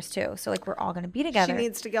from Paris too. So like we're all going to be together. She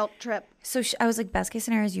needs to guilt trip. So I was like, best case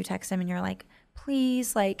scenario is you text him and you're like,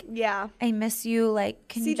 please, like, Yeah. I miss you. Like,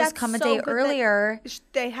 can See, you just that's come a so day good that earlier?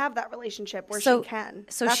 They have that relationship where So she can.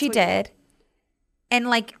 So That's she what you did. And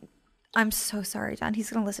like, I'm so sorry, John. He's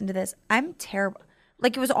going to listen to this. I'm terrible.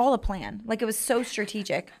 Like, it was all a plan. Like, it was so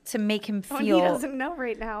strategic to make him want. feel. Oh, he doesn't know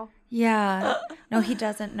right now. Yeah. No, he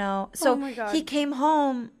doesn't know. So my God. he came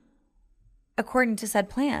home according to said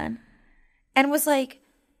plan and was like,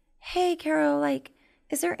 hey, Carol, like,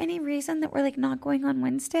 is there any reason that we're like not going on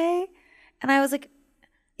Wednesday? And I was like,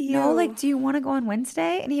 no, Ew. like, do you want to go on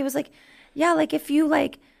Wednesday? And he was like, yeah, like if you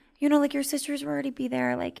like, you know, like your sisters will already be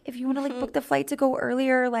there. Like if you want to like book the flight to go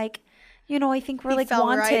earlier, like, you know, I think we're He like fell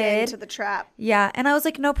wanted. right into the trap. Yeah. And I was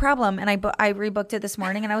like, no problem. And I rebooked it this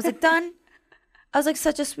morning and I was like, done. I was like,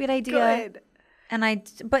 such a sweet idea. Good.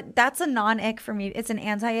 And but that's a non-ick for me. It's an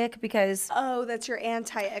anti-ick because Oh, that's your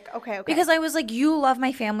anti-ick. Okay. because I was like, you love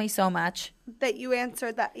my family so much. that you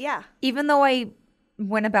answered that. Yeah. Even though I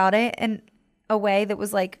went about it in a way that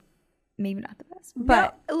was like maybe not the best.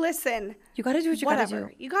 But no, listen. you got to do what you got to Whatever.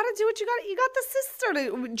 do. You got to do what you got. You got the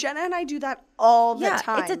sister to. Jenna and I do that all the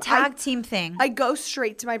time. It's a tag team thing. I go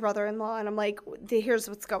straight to my brother-in-law and I'm like, here's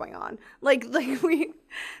what's going on. Like we,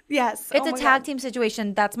 yes. It's oh a my tag God. team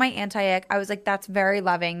situation. That's my anti-ick. I was like, that's very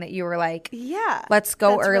loving that you were like, Yeah. let's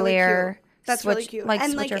go That's really earlier. cute. That's really switch- cute. Like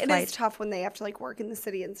and switch like your it flights. is tough when they have to like work in the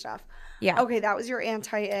city and stuff. Yeah. Okay, that was your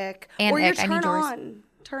anti-ick. And or your ick. I need turn yours. on.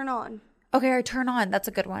 Turn on. Okay, or turn on. That's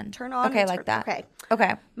a good one. Turn on. Okay, and like turn- that. Okay.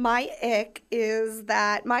 Okay. My ick is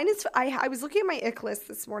that mine is I was looking at my ick list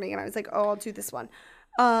this morning and I was like, oh, I'll do this one.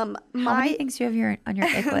 How many things do you have on your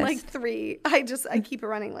ick list? like 3. I keep a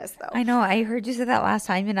running list though. I know. I heard you say that last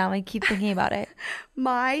time, and now I keep thinking about it.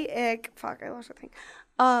 My ick, fuck, I lost the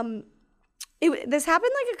thing. This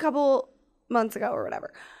happened like a couple months ago or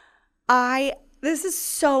whatever. This is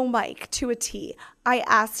so Mike to a T. I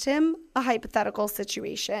asked him a hypothetical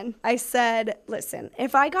situation. I said, listen,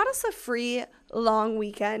 if I got us a free long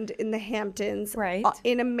weekend in the Hamptons, Right.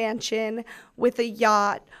 In a mansion with a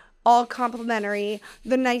yacht, all complimentary,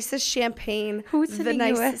 the nicest champagne, Who's the sending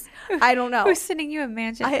you nicest, I don't know. Who's sending you a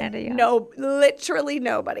mansion and a yacht? No, literally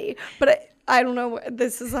nobody. But I don't know.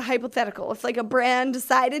 This is a hypothetical. If like a brand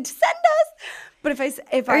decided to send us, but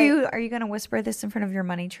Are you gonna whisper this in front of your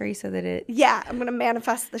money tree so that it? yeah, I'm gonna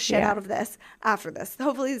manifest the shit Yeah. out of this after this.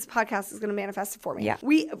 Hopefully, this podcast is gonna manifest it for me. Yeah.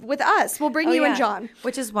 With us, we'll bring Oh, you yeah. and John.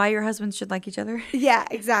 Which is why your husbands should like each other. Yeah,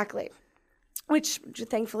 exactly. Which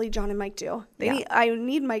thankfully John and Mike do. Yeah. I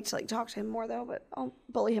need Mike to like talk to him more though, but I'll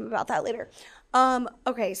bully him about that later.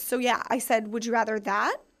 Okay, so yeah, I said, would you rather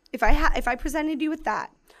that if I presented you with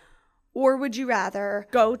that, or would you rather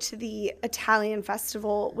go to the Italian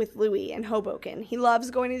festival with Louie in Hoboken? He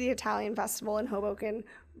loves going to the Italian festival in Hoboken,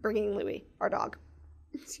 bringing Louie, our dog.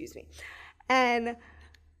 Excuse me, and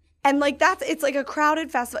like it's like a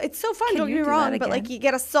crowded festival. It's so fun. Can Don't you get me do wrong, that but like again? you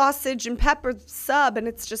get a sausage and pepper sub, and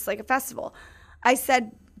it's just like a festival. I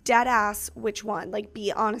said, dead ass, which one? Like,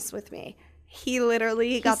 be honest with me. he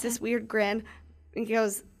literally got this weird grin. He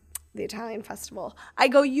goes, the Italian festival. I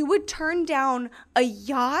go, you would turn down a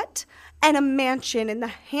yacht and a mansion in the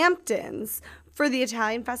Hamptons for the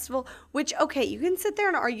Italian festival, which, okay, you can sit there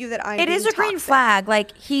and argue that I'm It is a green flag.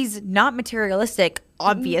 Like, he's not materialistic,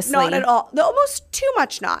 obviously. Not at all. Almost too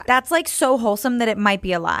much not. That's like so wholesome that it might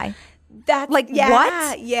be a lie. That's like, yeah,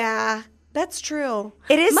 what? Yeah, that's true.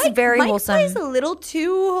 It is very Mike wholesome. Plays a little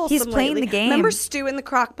too wholesome. He's playing lately. the game. Remember Stew in the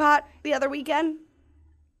Crockpot the other weekend?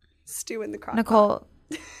 Stew in the Crockpot. Nicole,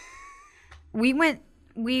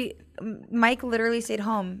 Mike literally stayed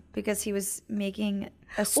home because he was making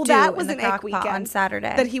a stew that was in the an ick crock pot weekend on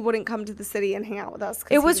Saturday. that he wouldn't come to the city and hang out with us.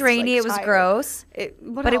 It was rainy. Like, it was tired. gross.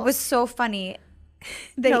 But it was so funny.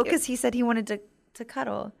 No, because he said he wanted to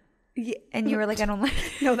cuddle. Yeah. And you were like, I don't like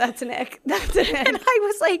No, that's an ick. That's an ick. And I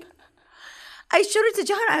was like, I showed it to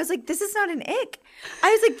John. I was like, this is not an ick. I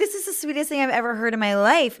was like, this is the sweetest thing I've ever heard in my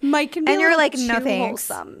life. Mike can be and you're like, too no thanks.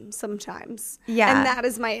 wholesome sometimes. Yeah. And that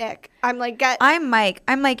is my ick. I'm like, I'm Mike.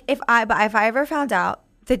 I'm like, if I ever found out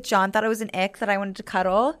that John thought it was an ick that I wanted to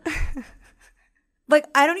cuddle, like,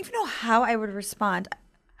 I don't even know how I would respond.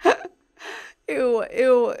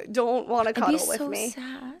 Ew, don't want to cuddle with so me.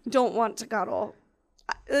 Sad. Don't want to cuddle.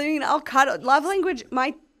 I mean, I'll cuddle.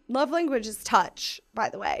 My love language is touch, by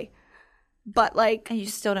the way. But like, and you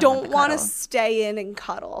still don't want to stay in and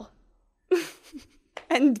cuddle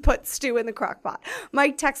and put stew in the crock pot.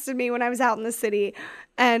 Mike texted me when I was out in the city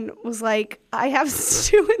and was like, I have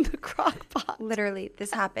stew in the crock pot. Literally,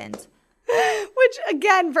 this happened. Which,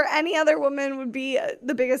 again, for any other woman would be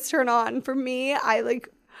the biggest turn on. For me,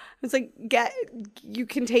 it's like, you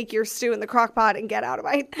can take your stew in the crock pot and get out of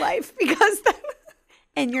my life, because then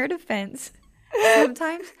in your defense,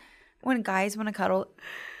 sometimes when guys want to cuddle,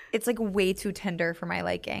 it's like way too tender for my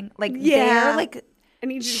liking. Like, they're like, I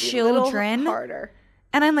need you to children. be a little harder.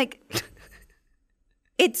 And I'm like,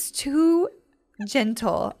 it's too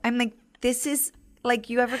gentle. I'm like, this is like,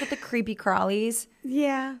 you ever get the creepy crawlies?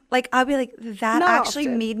 Yeah. Like, I'll be like, that Not actually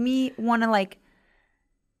often. made me want to like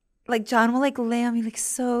John will like lay on me like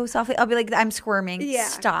so softly. I'll be like, I'm squirming. Yeah,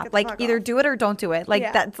 Stop. get the Like, fuck either off. do it or don't do it. Like,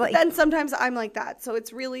 Yeah. that's like. Then sometimes I'm like that. So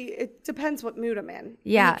it depends what mood I'm in.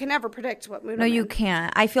 Yeah. You can never predict what mood No, I'm in. you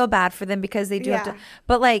can't. I feel bad for them because they do have Yeah. to.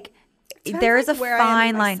 But like, Depends, there is like, a where I am in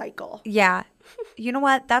fine my line. cycle. Yeah. You know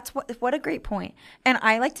what? That's what a great point. And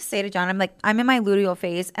I like to say to John, I'm like, I'm in my luteal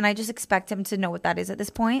phase, and I just expect him to know what that is at this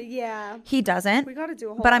point. Yeah. He doesn't. We got to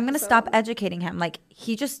do a whole But I'm going to episode stop on it. educating him. Like,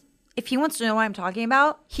 if he wants to know what I'm talking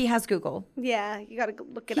about, he has Google. Yeah, you got to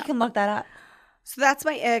look it He up. can look that up. So that's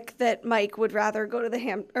my ick, that Mike would rather go to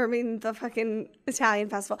the fucking Italian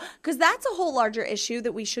festival. Because that's a whole larger issue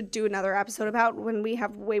that we should do another episode about when we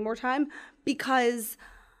have way more time. Because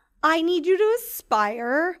I need you to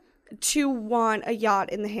aspire to want a yacht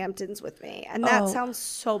in the Hamptons with me. And that sounds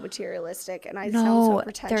so materialistic, and I sound so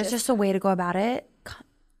pretentious. There's just a way to go about it.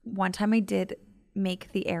 One time I did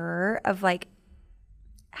make the error of like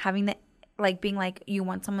having the, like being like, you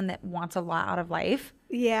want someone that wants a lot out of life.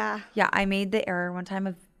 Yeah. Yeah, I made the error one time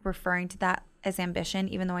of referring to that as ambition,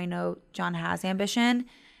 even though I know John has ambition.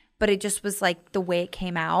 But it just was like the way it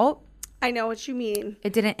came out. I know what you mean.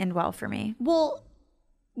 It didn't end well for me. Well,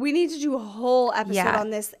 we need to do a whole episode Yeah. on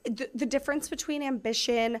this. The difference between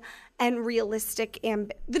ambition and realistic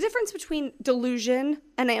the difference between delusion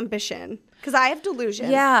and ambition. Because I have delusion.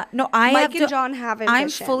 Yeah. No, Mike and John have ambition. I'm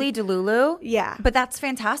fully Delulu. Yeah. But that's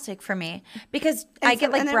fantastic for me because I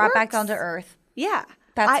get like and it brought back works. down to earth. Yeah.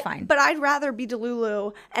 That's fine. But I'd rather be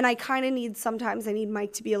Delulu, and I kind of sometimes I need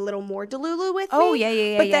Mike to be a little more Delulu with me. Oh,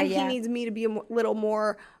 yeah, But then yeah. he needs me to be a little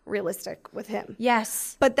more realistic with him.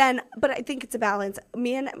 Yes. But I think it's a balance.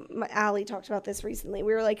 Me and Allie talked about this recently.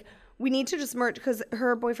 We were like, we need to just merge, because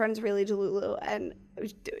her boyfriend's really Delulu, and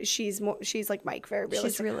she's like Mike, very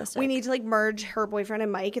realistic. She's realistic. We need to like merge her boyfriend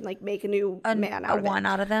and Mike and like make a new man out of one it.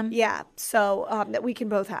 out of them. Yeah, so that we can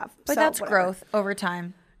both have. But So, that's whatever. growth over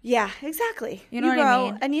time. Yeah, exactly. You know what grow,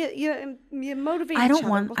 I mean? And you motivate. I each don't other.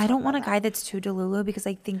 want We'll I talk don't want a about guy that. that's too Delulu, because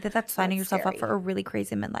I think that's signing That's yourself up scary. for a really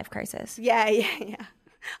crazy midlife crisis. Yeah.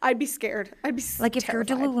 I'd be scared. I'd be Like, if terrified.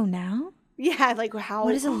 you're Delulu now, Yeah, like how?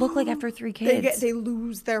 what does it look like after 3 kids? They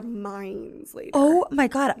lose their minds later. Oh my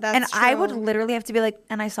God. That's and I would true. literally have to be like,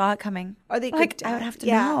 and I saw it coming. Are they like, good? I would have to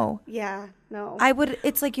Yeah. know. Yeah, no. I would,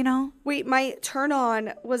 it's like, Wait, my turn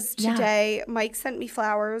on was Yeah. today. Mike sent me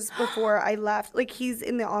flowers before I left. Like, he's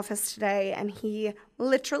in the office today, and he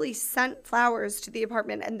literally sent flowers to the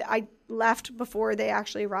apartment, and I left before they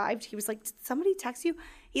actually arrived. He was like, did somebody text you?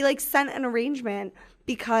 He like sent an arrangement,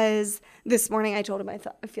 because this morning I told him I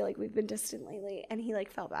feel like we've been distant lately, and he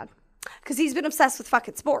like felt bad because he's been obsessed with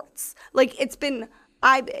fucking sports. Like, it's been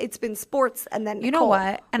it's been sports and then Nicole, you know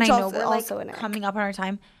what? And I know we're like also coming up on our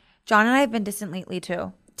time. John and I have been distant lately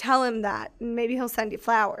too. Tell him that. Maybe he'll send you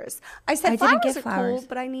flowers. I said I didn't flowers get are flowers. cool,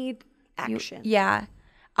 but I need action. Yeah.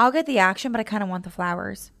 I'll get the action, but I kind of want the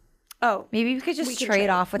flowers. Oh. Maybe we could just can trade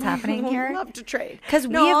off what's happening We'll here. love to trade. Because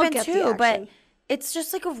No, we I'll have been get the too, but action. it's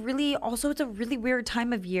just like it's a really weird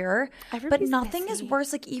time of year. Everybody's but nothing is busy.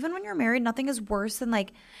 worse. Like even when you're married, nothing is worse than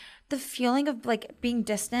like the feeling of like being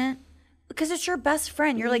distant because it's your best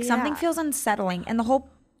friend. You're like something Yeah. feels unsettling, and the whole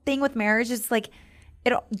thing with marriage is like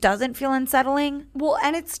it doesn't feel unsettling. Well,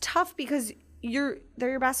 and it's tough because they're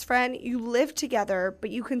your best friend. You live together, but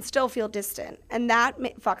you can still feel distant, and that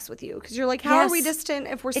fucks with you because you're like, how are we Yes. distant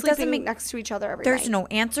if we're It doesn't sleeping make- next to each other every There's night? no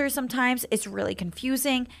answer sometimes. It's really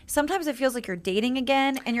confusing. Sometimes it feels like you're dating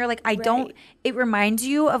again and you're like, I don't. Right. It reminds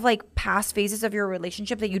you of like past phases of your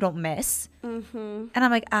relationship that you don't miss. Mm-hmm. And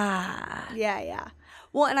I'm like, Yeah.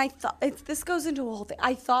 Well, and I thought this goes into a whole thing.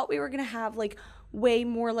 I thought we were gonna have like way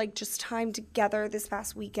more like just time together this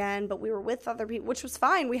past weekend, but we were with other people, which was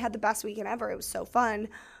fine. We had the best weekend ever. It was so fun.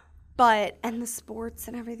 And the sports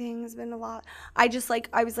and everything has been a lot.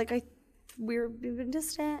 We've been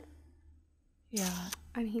distant. yeah.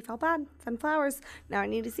 And he felt bad. Send flowers. Now I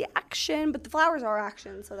need to see action, but the flowers are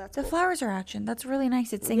action, so that's The cool. flowers are action. That's really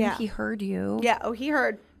nice. It's saying Yeah. that he heard you. Yeah. Oh, he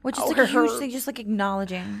heard. Which is Oh, like a huge heard. thing, just like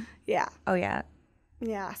acknowledging. Yeah. Oh, yeah.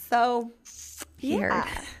 Yeah. So He heard.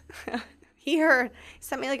 He heard. He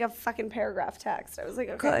sent me like a fucking paragraph text. I was like,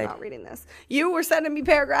 okay, I'm Good. not reading this. You were sending me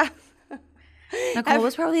paragraphs. Nicole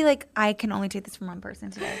was probably like, I can only take this from one person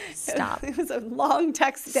today. Stop. It was a long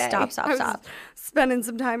text day. Stop. I was spending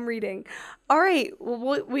some time reading. All right.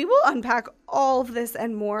 Well, we will unpack all of this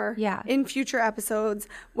and more Yeah. in future episodes.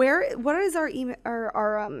 What is our email or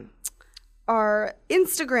our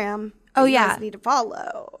Instagram? Oh, you yeah. guys need to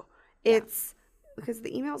follow. It's because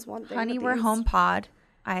the email is one thing. Honey, but the we're home pod.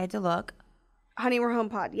 I had to look. Honey, we're home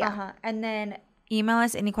pod. Yeah. Uh-huh. And then email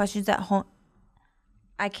us any questions at home.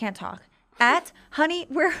 I can't talk. At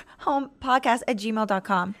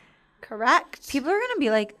honeywe'rehomepodcast@gmail.com. Correct. People are going to be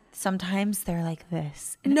like, sometimes they're like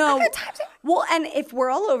this. And No. other times Well, and if we're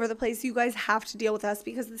all over the place, you guys have to deal with us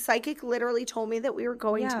because the psychic literally told me that we were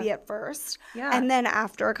going to Yeah. be at first. Yeah. And then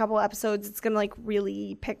after a couple episodes, it's going to like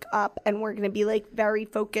really pick up and we're going to be like very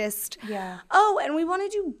focused. Yeah. Oh, and we want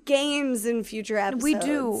to do games in future episodes. We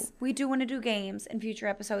do. We do want to do games in future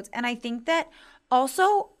episodes. And I think that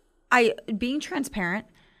also, being transparent,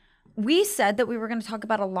 we said that we were going to talk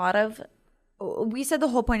about we said the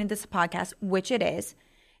whole point of this podcast, which it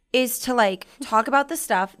is to like talk about the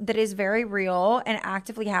stuff that is very real and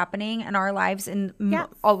actively happening in our lives and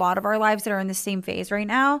a lot of our lives that are in the same phase right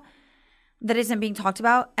now that isn't being talked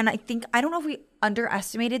about. And I don't know if we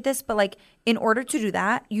underestimated this, but like in order to do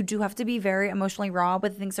that, you do have to be very emotionally raw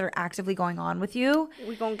with things that are actively going on with you.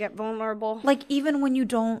 We're going to get vulnerable. Like even when you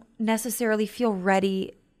don't necessarily feel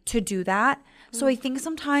ready to do that. So I think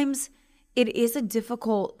sometimes it is a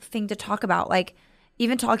difficult thing to talk about. Like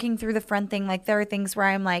even talking through the friend thing, like there are things where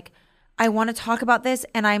I'm like, I want to talk about this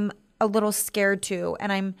and I'm a little scared too.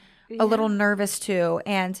 And I'm a little nervous too.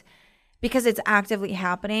 And because it's actively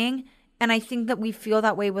happening. And I think that we feel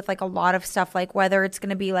that way with like a lot of stuff, like whether it's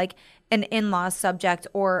going to be like an in-law subject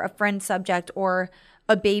or a friend subject or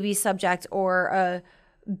a baby subject or a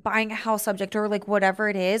buying a house subject or like whatever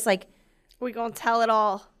it is. Like we're going to tell it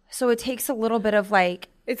all. so it takes a little bit of like,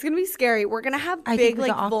 It's going to be scary. We're going to have I big think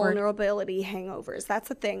like the awkward- vulnerability hangovers. That's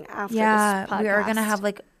the thing after this podcast. we are going to have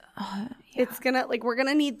like, It's going to like we're going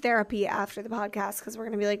to need therapy after the podcast because we're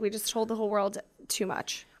going to be like we just told the whole world too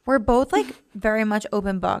much. we're both like very much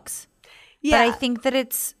open books. Yeah. But I think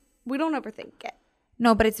that we don't overthink it.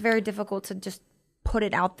 No, but it's very difficult to just put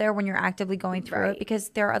it out there when you're actively going through it because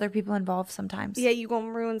there are other people involved sometimes. Yeah, you going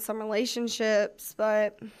to ruin some relationships,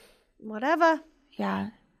 but whatever. Yeah.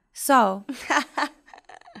 So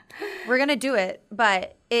we're going to do it,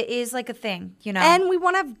 but it is like a thing, you know? And we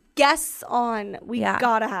want to have guests on. We Yeah.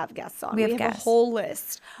 got to have guests on. We have a guests. whole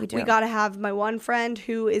list. We do. We got to have my one friend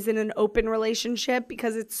who is in an open relationship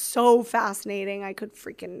because it's so fascinating. I could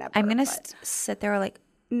freaking never. I'm going to but- sit there like,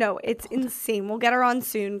 No, it's insane. We'll get her on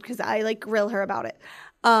soon because I like grill her about it.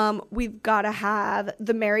 We've got to have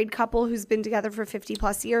the married couple who's been together for 50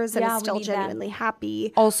 plus years and Yeah, is we still need them. genuinely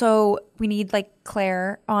happy. also we need like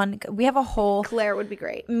Claire on. We have a whole, Claire would be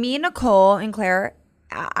great. me, Nicole, and Claire.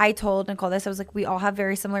 I told Nicole this. I was like, we all have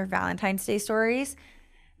very similar Valentine's Day stories.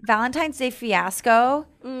 Valentine's Day fiasco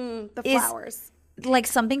The is flowers. like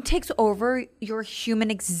something takes over your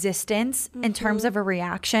human existence in terms of a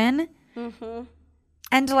reaction.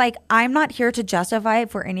 And like, I'm not here to justify it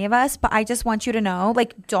for any of us, but I just want you to know,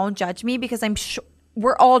 like, don't judge me because I'm sure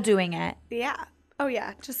we're all doing it. Yeah. Oh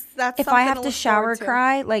yeah, just that's if I have to shower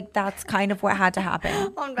cry, like that's kind of what had to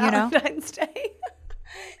happen on Valentine's Day.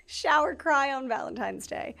 Shower cry on Valentine's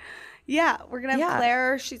Day. Yeah, we're gonna have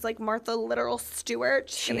Claire. She's like Martha literal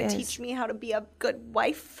Stewart. She's gonna teach me how to be a good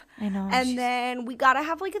wife. I know. And then we gotta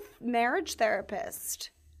have like a marriage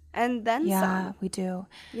therapist. And then some. We do.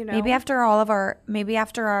 You know? Maybe after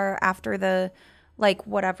the like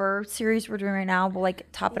whatever series we're doing right now, we'll like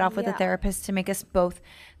top it off with a therapist to make us both.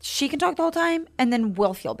 She can talk the whole time, and then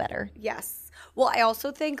we'll feel better. Yes. Well, I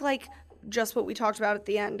also think like just what we talked about at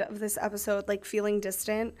the end of this episode, like feeling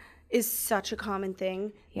distant is such a common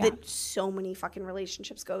thing that so many fucking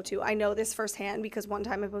relationships go to. I know this firsthand because one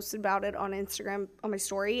time I posted about it on Instagram on my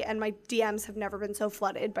story, and my DMs have never been so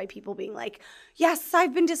flooded by people being like, yes,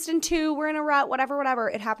 I've been distant too. We're in a rut, whatever.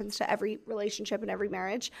 It happens to every relationship and every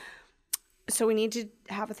marriage. So we need to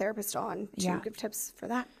have a therapist on to give tips for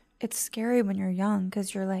that. It's scary when you're young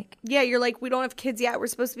because you're like... Yeah, you're like, we don't have kids yet. We're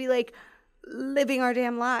supposed to be like living our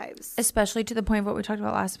damn lives. Especially to the point of what we talked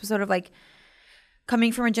about last episode of like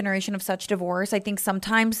coming from a generation of such divorce. I think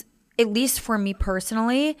sometimes, at least for me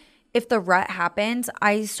personally, if the rut happens,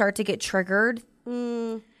 I start to get triggered.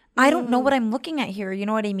 I don't know what I'm looking at here. You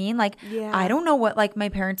know what I mean? Like, I don't know what like my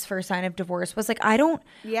parents' first sign of divorce was. Like, I don't,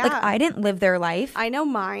 like I didn't live their life. I know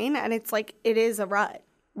mine, and it's like, it is a rut.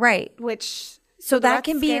 Right. Which, so that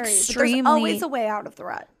can be scary. Extremely. But there's always a way out of the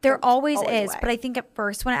rut. There always is. But I think at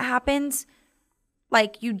first when it happens,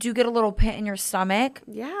 like you do get a little pit in your stomach.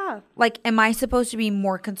 Yeah. Like, am I supposed to be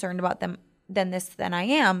more concerned about them than I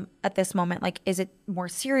am at this moment? Like, is it more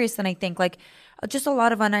serious than I think? Like, just a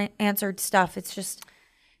lot of unanswered stuff. It's just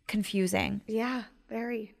confusing. Yeah,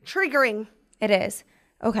 very triggering. It is.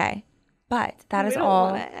 Okay. But that is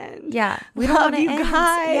all. Yeah. We don't want to end.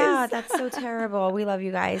 Guys. Yeah, that's so terrible. We love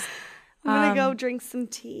you guys. I'm going to go drink some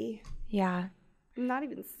tea. Yeah. I'm not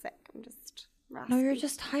even sick. I'm just rusty. No, you're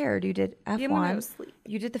just tired. You did F1. Yeah, I'm gonna go sleep.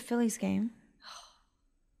 You did the Phillies game.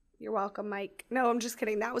 You're welcome, Mike. No, I'm just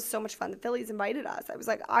kidding. That was so much fun. The Phillies invited us. I was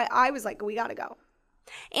like, we got to go.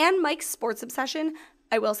 And Mike's sports obsession,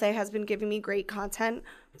 I will say, has been giving me great content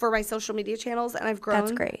for my social media channels, and I've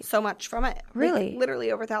grown so much from it. Really? Like,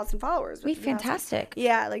 literally over 1,000 followers. Wait, fantastic.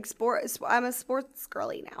 Yeah, like sports. I'm a sports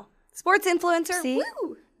girly now. Sports influencer. See?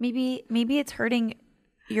 Woo! Maybe it's hurting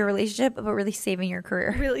your relationship, but really saving your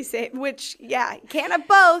career. Really save, which, yeah, can't have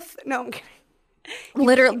both. No, I'm kidding.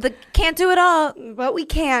 Literally, can't do it all. But we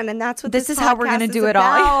can, and that's what this is how we're going to do it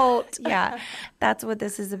all. Yeah, that's what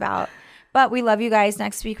this is about. But we love you guys.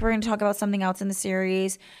 Next week, we're going to talk about something else in the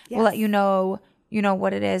series. Yes. We'll let you know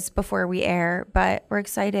what it is before we air. But we're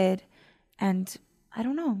excited. And I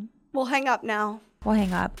don't know. We'll hang up now. We'll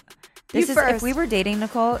hang up. This is first. If we were dating,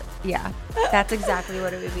 Nicole, yeah, that's exactly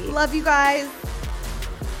what it would be. Love you guys.